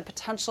having the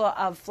potential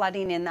of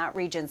flooding in that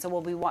region, so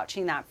we'll be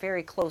watching that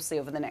very closely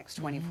over the next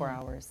 24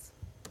 hours.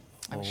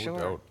 I'm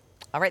sure.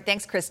 All right,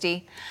 thanks,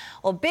 Christy.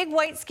 Well, Big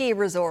White Ski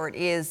Resort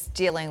is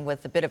dealing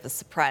with a bit of a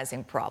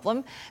surprising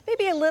problem.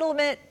 Maybe a little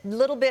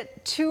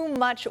bit too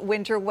much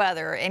winter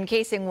weather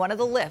encasing one of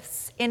the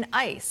lifts in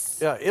ice.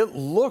 Yeah, it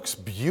looks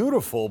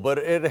beautiful, but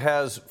it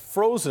has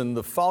frozen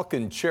the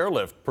Falcon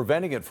chairlift,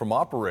 preventing it from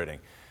operating.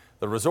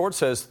 The resort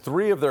says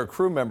 3 of their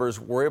crew members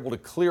were able to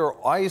clear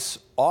ice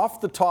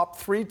off the top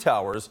 3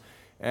 towers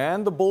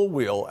and the bull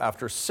wheel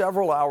after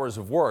several hours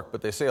of work,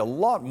 but they say a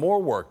lot more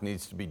work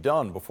needs to be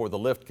done before the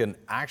lift can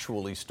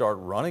actually start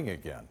running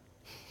again.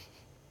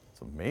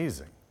 It's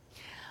amazing.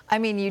 I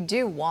mean, you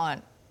do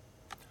want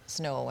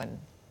snow and...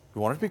 You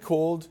want it to be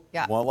cold.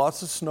 Yeah. You want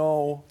lots of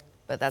snow.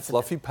 But that's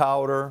fluffy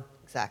powder.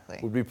 Exactly.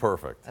 Would be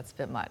perfect. That's a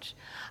bit much.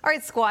 All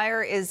right,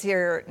 Squire is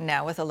here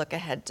now with a look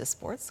ahead to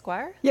sports.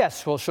 Squire?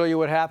 Yes, we'll show you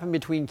what happened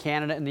between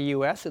Canada and the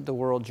U.S. at the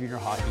World Junior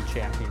Hockey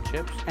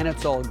Championships, and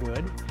it's all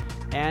good.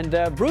 And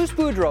Bruce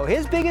Boudreau,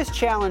 his biggest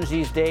challenge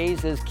these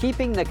days is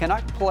keeping the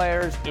Canuck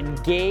players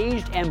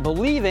engaged and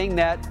believing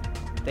that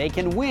they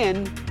can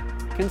win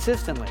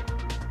consistently.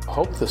 I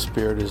hope the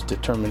spirit is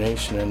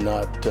determination and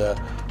not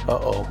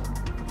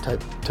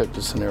type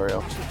of scenario.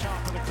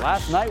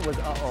 Last night was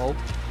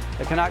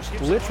The Canucks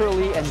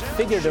literally and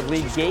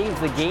figuratively gave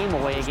the game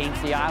away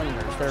against the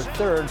Islanders, their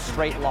 3rd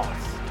straight loss.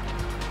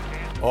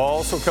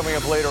 Also coming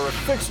up later, a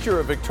fixture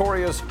of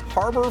Victoria's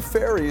Harbour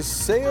Ferries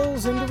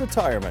sails into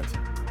retirement.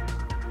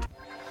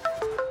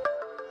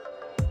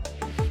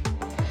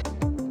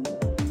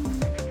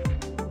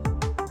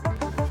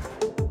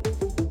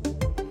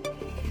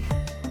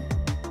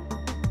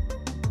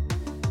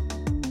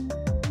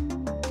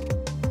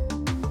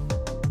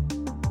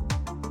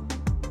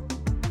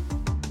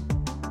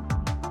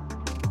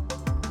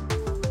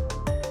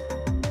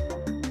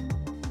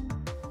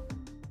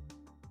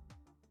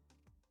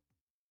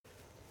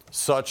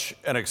 Such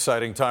an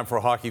exciting time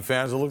for hockey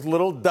fans. It looked a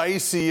little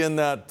dicey in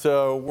that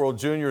World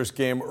Juniors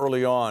game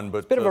early on.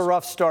 But bit of a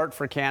rough start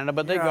for Canada,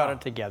 but they got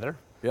it together.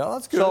 Yeah,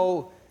 that's good.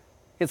 So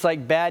it's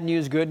like bad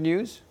news, good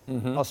news.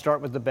 I'll start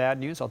with the bad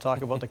news. I'll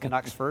talk about the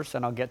Canucks first,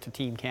 and I'll get to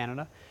Team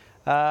Canada.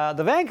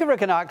 The Vancouver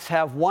Canucks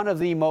have one of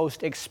the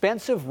most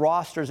expensive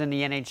rosters in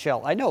the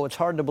NHL. I know it's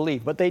hard to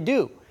believe, but they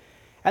do.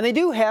 And they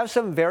do have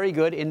some very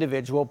good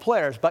individual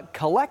players, but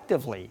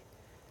collectively,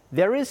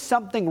 there is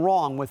something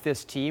wrong with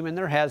this team, and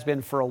there has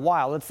been for a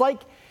while. It's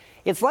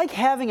like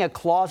having a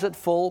closet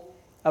full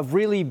of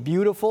really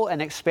beautiful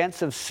and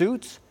expensive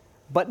suits,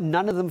 but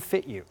none of them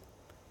fit you.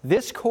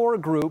 This core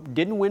group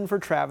didn't win for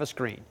Travis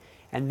Green,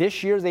 and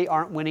this year they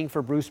aren't winning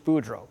for Bruce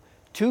Boudreau.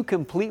 Two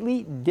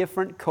completely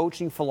different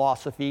coaching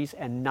philosophies,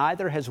 and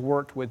neither has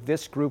worked with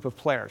this group of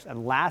players.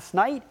 And last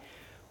night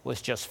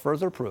was just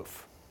further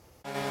proof.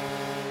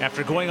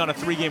 After going on a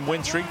 3-game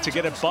win streak to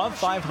get above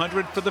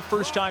 500 for the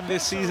first time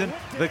this season,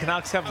 the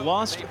Canucks have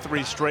lost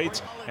 3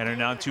 straight and are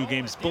now 2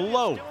 games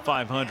below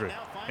 500.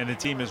 And the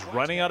team is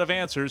running out of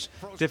answers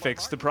to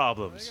fix the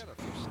problems.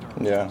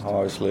 Yeah,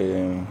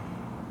 obviously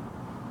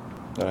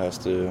that has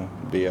to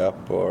be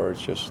up, or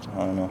it's just,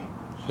 I don't know,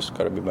 it's just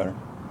got to be better.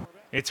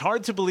 It's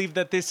hard to believe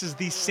that this is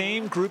the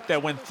same group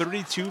that went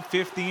 32,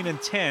 15,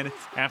 and 10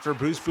 after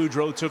Bruce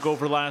Boudreau took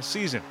over last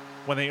season,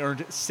 when they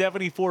earned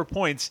 74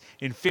 points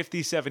in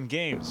 57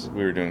 games.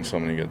 We were doing so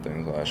many good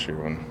things last year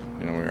when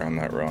we were on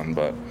that run,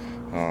 but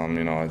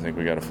I think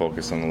we got to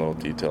focus on the little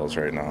details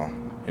right now.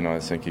 I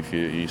think if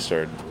you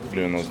start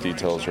doing those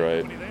details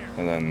right,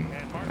 and then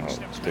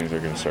things are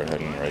going to start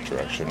heading in the right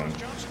direction, and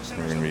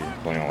we're going to be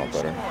playing a lot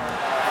better.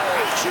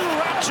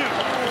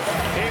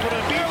 Able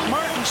to beat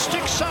Martin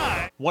stick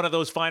side. One of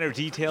those finer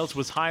details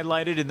was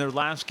highlighted in their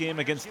last game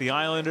against the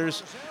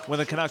Islanders, when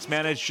the Canucks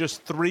managed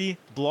just 3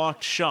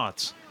 blocked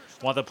shots.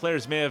 While the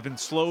players may have been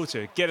slow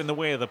to get in the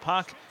way of the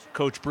puck,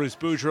 Coach Bruce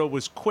Boudreau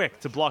was quick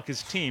to block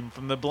his team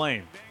from the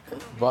blame.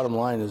 Bottom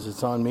line is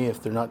it's on me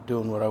if they're not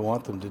doing what I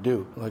want them to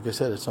do. Like I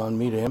said, it's on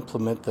me to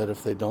implement that.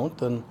 If they don't,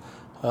 then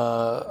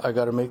I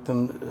got to make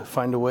them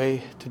find a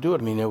way to do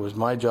it. I mean, it was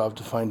my job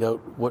to find out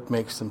what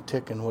makes them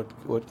tick and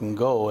what can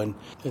go, and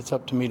it's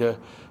up to me to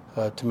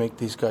make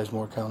these guys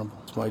more accountable.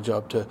 It's my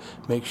job to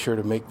make sure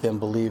to make them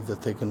believe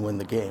that they can win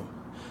the game.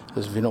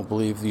 Because if you don't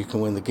believe you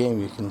can win the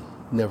game, you can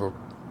never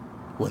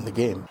win the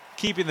game.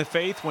 Keeping the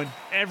faith when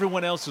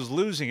everyone else is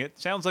losing it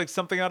sounds like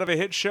something out of a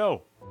hit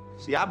show.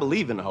 See, I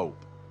believe in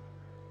hope.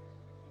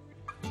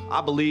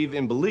 I believe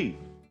in belief.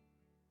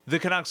 The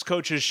Canucks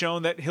coach has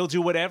shown that he'll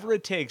do whatever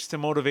it takes to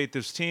motivate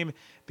this team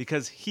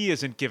because he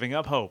isn't giving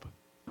up hope.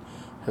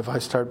 If I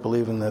start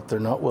believing that they're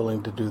not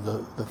willing to do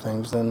the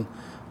things, then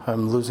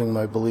I'm losing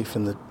my belief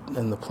in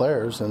the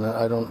players, and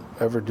I don't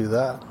ever do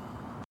that.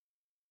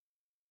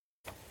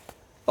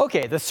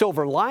 Okay, the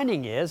silver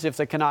lining is if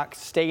the Canucks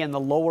stay in the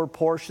lower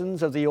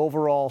portions of the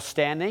overall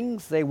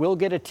standings, they will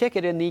get a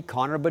ticket in the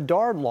Connor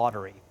Bedard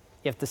lottery.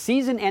 If the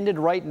season ended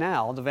right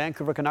now, the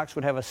Vancouver Canucks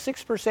would have a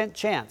 6%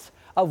 chance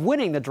of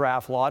winning the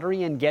draft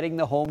lottery and getting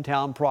the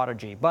hometown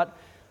prodigy. But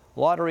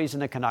lotteries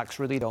and the Canucks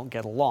really don't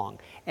get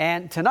along.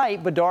 And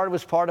tonight, Bedard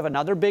was part of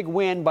another big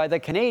win by the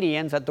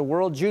Canadians at the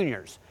World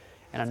Juniors.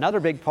 And another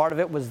big part of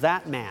it was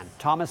that man,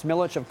 Thomas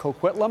Milic of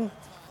Coquitlam,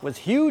 was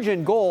huge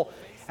in goal.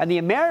 And the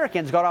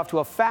Americans got off to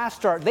a fast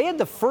start. They had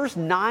the first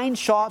 9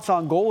 shots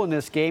on goal in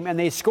this game, and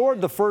they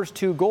scored the first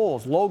 2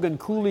 goals. Logan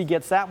Cooley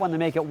gets that one to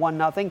make it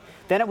 1-0.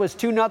 Then it was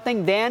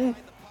 2-0. Then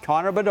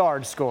Connor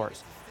Bedard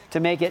scores to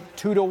make it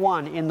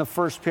 2-1 in the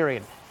first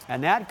period.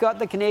 And that got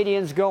the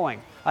Canadians going.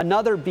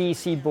 Another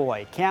BC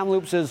boy,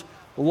 Kamloops'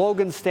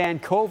 Logan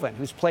Stankoven,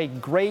 who's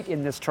played great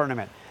in this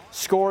tournament,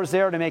 scores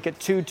there to make it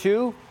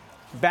 2-2.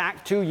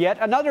 Back to yet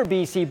another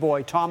BC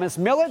boy, Thomas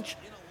Milic.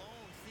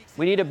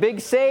 We need a big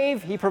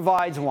save. He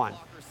provides one.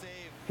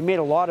 He made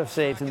a lot of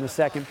saves in the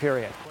second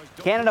period.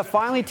 Canada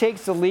finally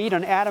takes the lead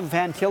on Adam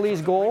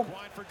Fantilli's goal.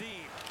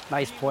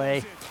 Nice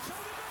play.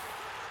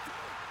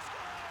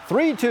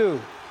 3-2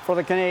 for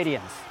the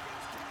Canadians.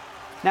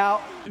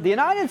 Now, the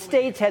United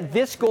States had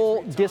this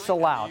goal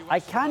disallowed. I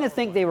kind of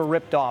think they were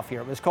ripped off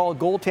here. It was called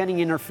goaltending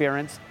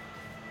interference.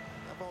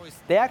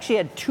 They actually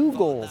had 2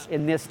 goals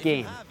in this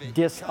game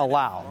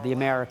disallowed. The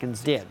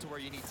Americans did.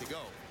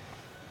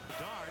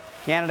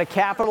 Canada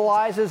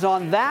capitalizes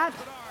on that.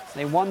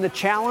 They won the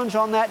challenge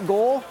on that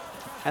goal,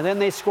 and then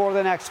they score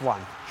the next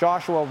one.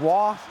 Joshua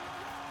Roy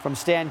from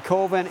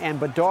Stankoven and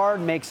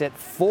Bedard makes it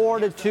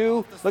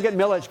 4-2. Look at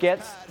Milic,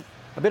 gets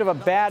a bit of a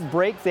bad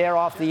break there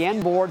off the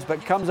end boards,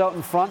 but comes out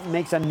in front and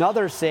makes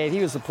another save.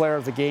 He was the player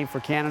of the game for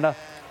Canada.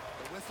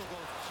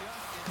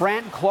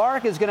 Brant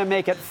Clark is going to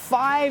make it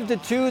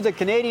 5-2. The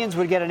Canadians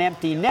would get an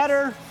empty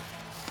netter,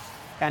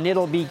 and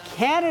it'll be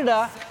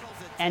Canada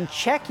and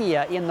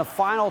Czechia in the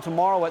final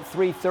tomorrow at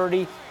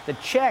 3:30. The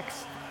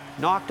Czechs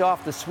knocked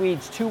off the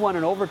Swedes 2-1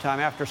 in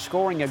overtime after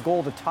scoring a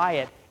goal to tie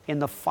it in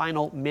the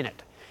final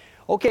minute.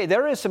 Okay,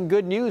 there is some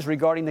good news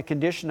regarding the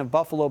condition of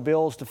Buffalo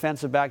Bills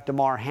defensive back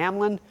Damar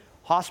Hamlin.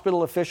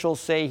 Hospital officials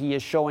say he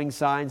is showing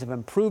signs of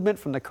improvement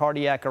from the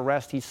cardiac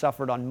arrest he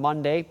suffered on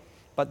Monday.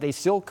 but they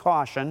still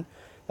caution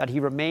that he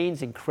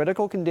remains in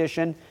critical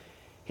condition.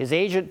 His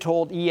agent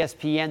told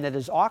ESPN that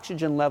his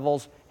oxygen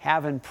levels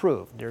have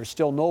improved. There's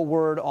still no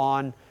word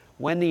on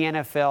when the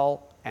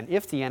NFL and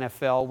if the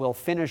NFL will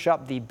finish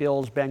up the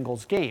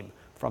Bills-Bengals game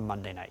from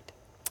Monday night.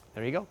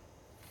 There you go.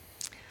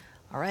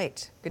 All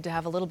right. Good to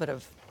have a little bit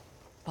of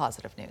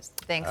positive news.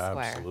 Thanks,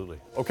 Squire. Absolutely.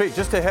 Okay,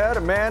 just ahead,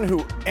 a man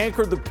who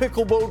anchored the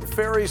Pickleboat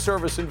ferry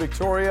service in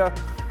Victoria,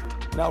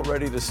 now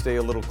ready to stay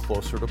a little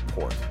closer to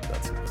port.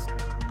 That's it.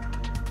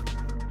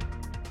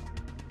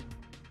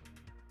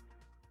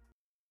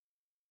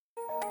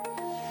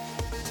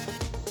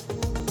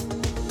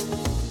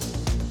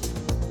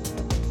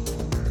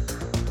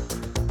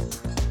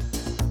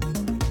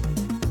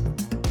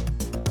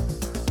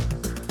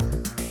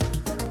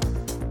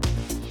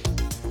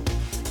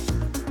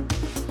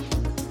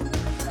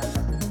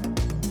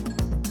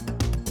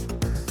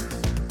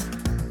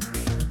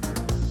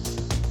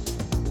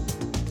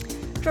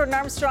 Jordan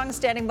Armstrong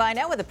standing by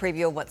now with a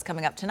preview of what's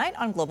coming up tonight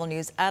on Global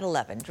News at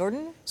 11.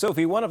 Jordan?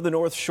 Sophie, one of the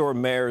North Shore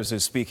mayors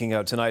is speaking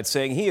out tonight,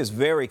 saying he is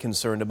very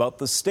concerned about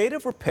the state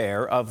of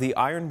repair of the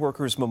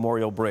Ironworkers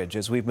Memorial Bridge.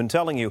 As we've been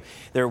telling you,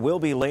 there will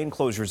be lane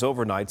closures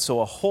overnight,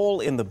 so a hole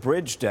in the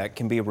bridge deck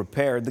can be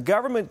repaired. The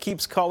government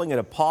keeps calling it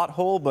a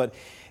pothole, but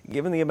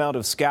given the amount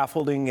of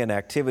scaffolding and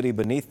activity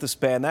beneath the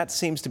span, that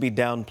seems to be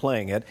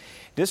downplaying it.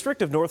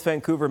 District of North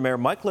Vancouver Mayor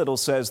Mike Little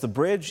says the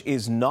bridge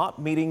is not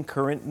meeting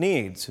current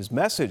needs. His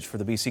message for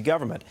the BC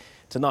government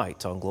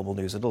tonight on Global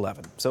News at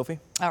 11. Sophie?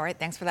 All right.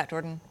 Thanks for that,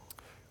 Jordan.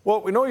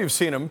 Well, we know you've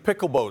seen them.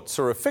 Pickleboats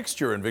are a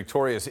fixture in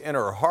Victoria's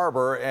Inner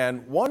Harbor,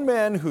 and one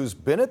man who's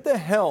been at the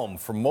helm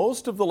for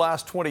most of the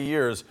last 20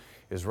 years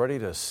is ready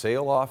to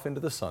sail off into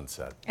the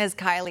sunset. As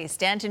Kylie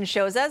Stanton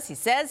shows us, he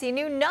says he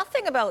knew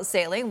nothing about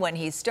sailing when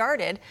he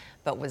started,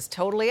 but was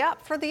totally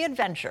up for the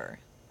adventure.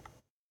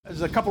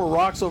 There's a couple of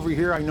rocks over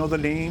here. I know the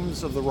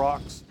names of the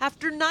rocks.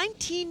 After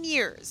 19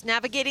 years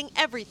navigating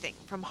everything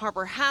from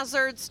harbor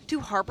hazards to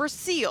harbor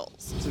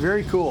seals, It's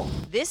very cool.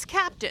 this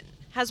captain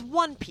has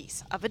one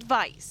piece of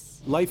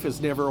advice. Life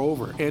is never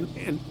over,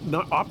 and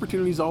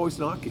opportunity is always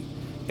knocking,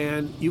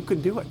 and you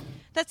can do it.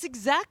 That's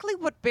exactly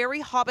what Barry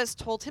Hobbs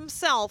told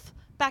himself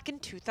back in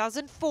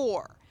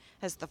 2004,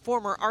 as the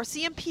former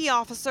RCMP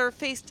officer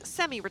faced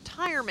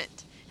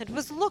semi-retirement and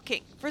was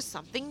looking for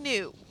something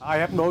new. I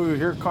happened to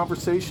overhear a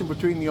conversation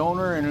between the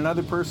owner and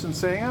another person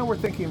saying, we're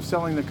thinking of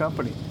selling the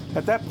company.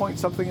 At that point,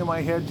 something in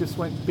my head just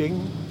went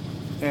bing,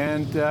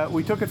 and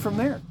we took it from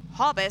there.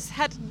 Hobbs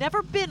had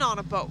never been on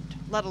a boat,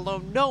 let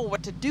alone know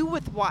what to do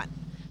with one.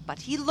 But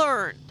he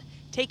learned,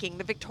 taking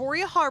the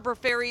Victoria Harbor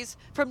ferries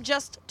from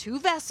just 2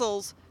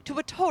 vessels to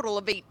a total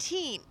of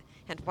 18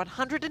 and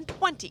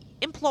 120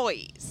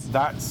 employees.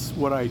 That's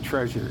what I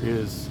treasure,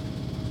 is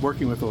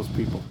working with those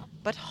people.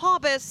 But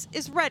Hobbs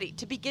is ready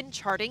to begin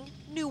charting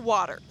new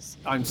waters.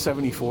 I'm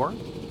 74.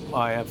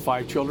 I have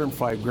 5 children,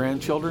 5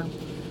 grandchildren,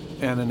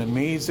 and an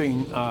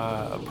amazing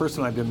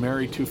person I've been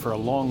married to for a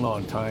long,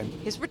 long time.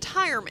 His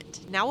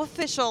retirement now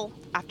official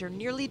after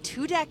nearly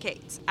 2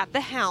 decades at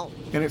the helm.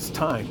 And it's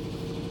time,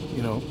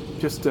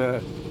 just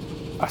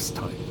us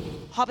time.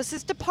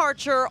 Hobbs'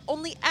 departure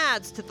only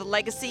adds to the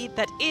legacy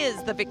that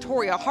is the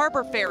Victoria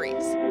Harbor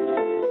ferries.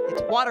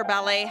 Its water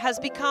ballet has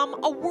become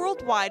a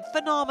worldwide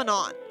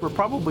phenomenon. We're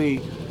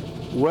probably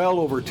well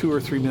over 2 or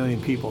 3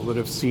 million people that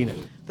have seen it.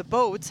 The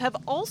boats have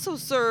also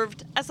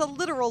served as a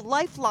literal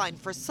lifeline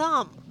for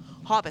some.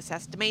 Hobbs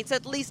estimates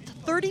at least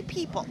 30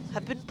 people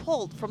have been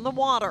pulled from the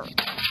water.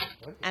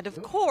 And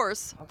of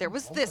course, there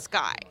was this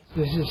guy.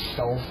 This is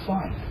so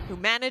fun. Who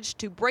managed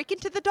to break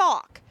into the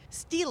dock,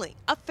 stealing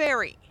a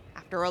ferry.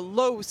 After a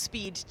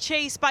low-speed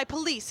chase by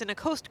police in a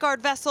Coast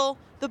Guard vessel,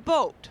 the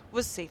boat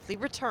was safely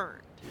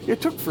returned.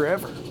 It took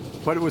forever,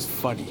 but it was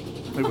funny.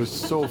 It was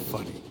so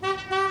funny.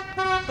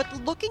 But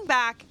looking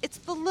back, it's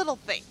the little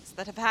things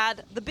that have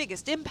had the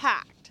biggest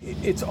impact.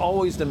 It's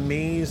always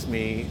amazed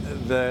me,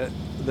 the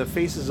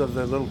faces of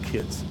the little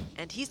kids.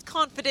 And he's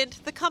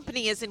confident the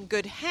company is in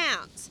good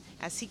hands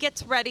as he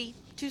gets ready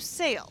to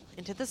sail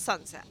into the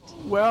sunset.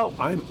 Well,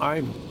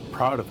 I'm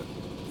proud of it,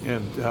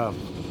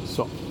 and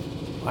so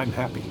I'm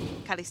happy.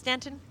 Kylie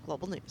Stanton,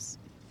 Global News.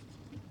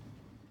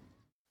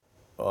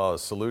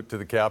 Salute to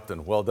the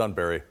captain. Well done,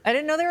 Barry. I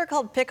didn't know they were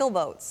called pickle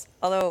boats.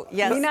 Although,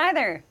 yes. Me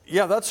neither.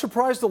 Yeah, that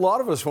surprised a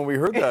lot of us when we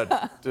heard that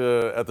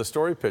at the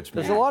story pitch.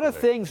 There's a lot of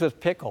things with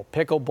pickle.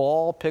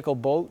 Pickleball, pickle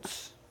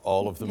boats.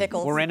 All of them.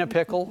 Pickles. We're in a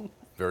pickle.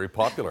 Very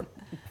popular.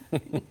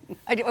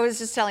 I was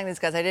just telling these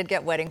guys, I did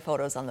get wedding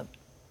photos on the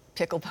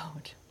pickle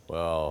boat.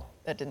 Well,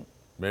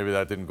 maybe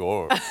that didn't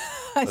go over.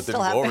 I That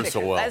didn't go over so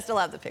well. I still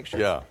have the picture.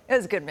 Yeah. It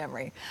was a good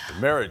memory. The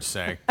marriage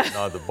sank,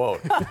 not the boat.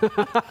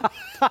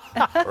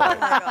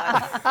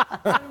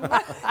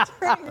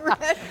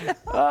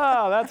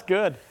 Oh, that's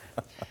good.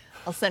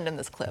 I'll send him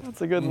this clip.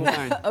 That's a good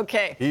line.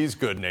 Okay. He's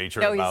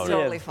good-natured No, about he's it.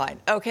 totally fine.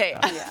 Okay.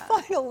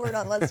 Final word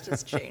on, let's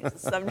just change the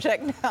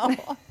subject now.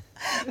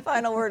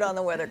 Final word on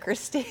the weather,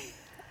 Christy.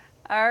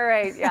 All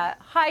right. Yeah.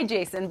 Hi,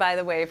 Jason, by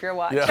the way, if you're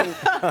watching.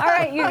 Yeah. All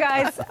right, you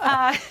guys.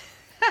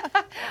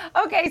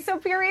 Okay, so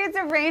periods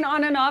of rain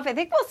on and off. I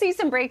think we'll see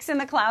some breaks in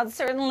the clouds,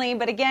 certainly.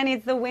 But again,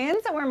 it's the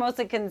winds that we're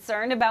mostly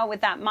concerned about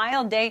with that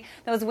mild day.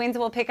 Those winds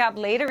will pick up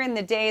later in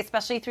the day,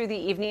 especially through the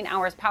evening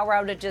hours. Power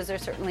outages are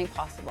certainly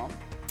possible.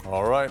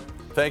 All right.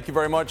 Thank you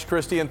very much,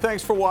 Christy. And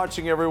thanks for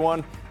watching,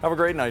 everyone. Have a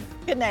great night.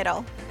 Good night,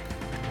 all.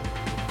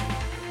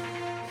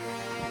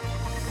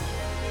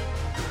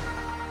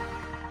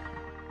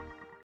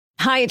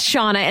 Hi, it's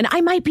Shauna, and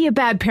I might be a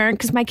bad parent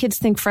because my kids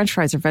think French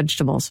fries are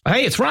vegetables.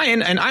 Hey, it's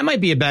Ryan, and I might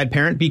be a bad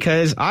parent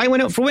because I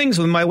went out for wings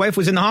when my wife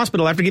was in the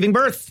hospital after giving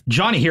birth.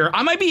 Johnny here.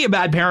 I might be a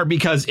bad parent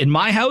because in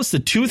my house, the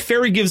tooth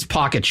fairy gives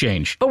pocket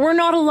change. But we're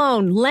not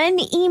alone. Len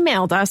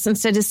emailed us and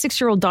said his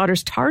 6-year-old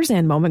daughter's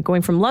Tarzan moment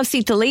going from love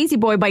seat to lazy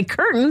boy by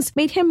curtains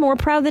made him more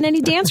proud than any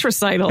dance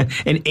recital.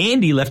 And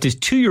Andy left his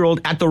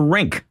 2-year-old at the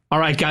rink. All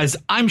right, guys,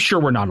 I'm sure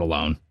we're not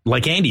alone.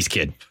 Like Andy's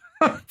kid.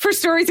 For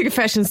stories and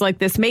confessions like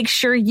this, make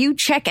sure you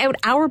check out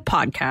our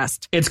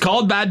podcast. It's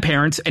called Bad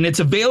Parents, and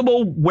it's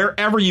available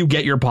wherever you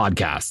get your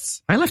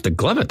podcasts. I left a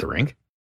glove at the rink.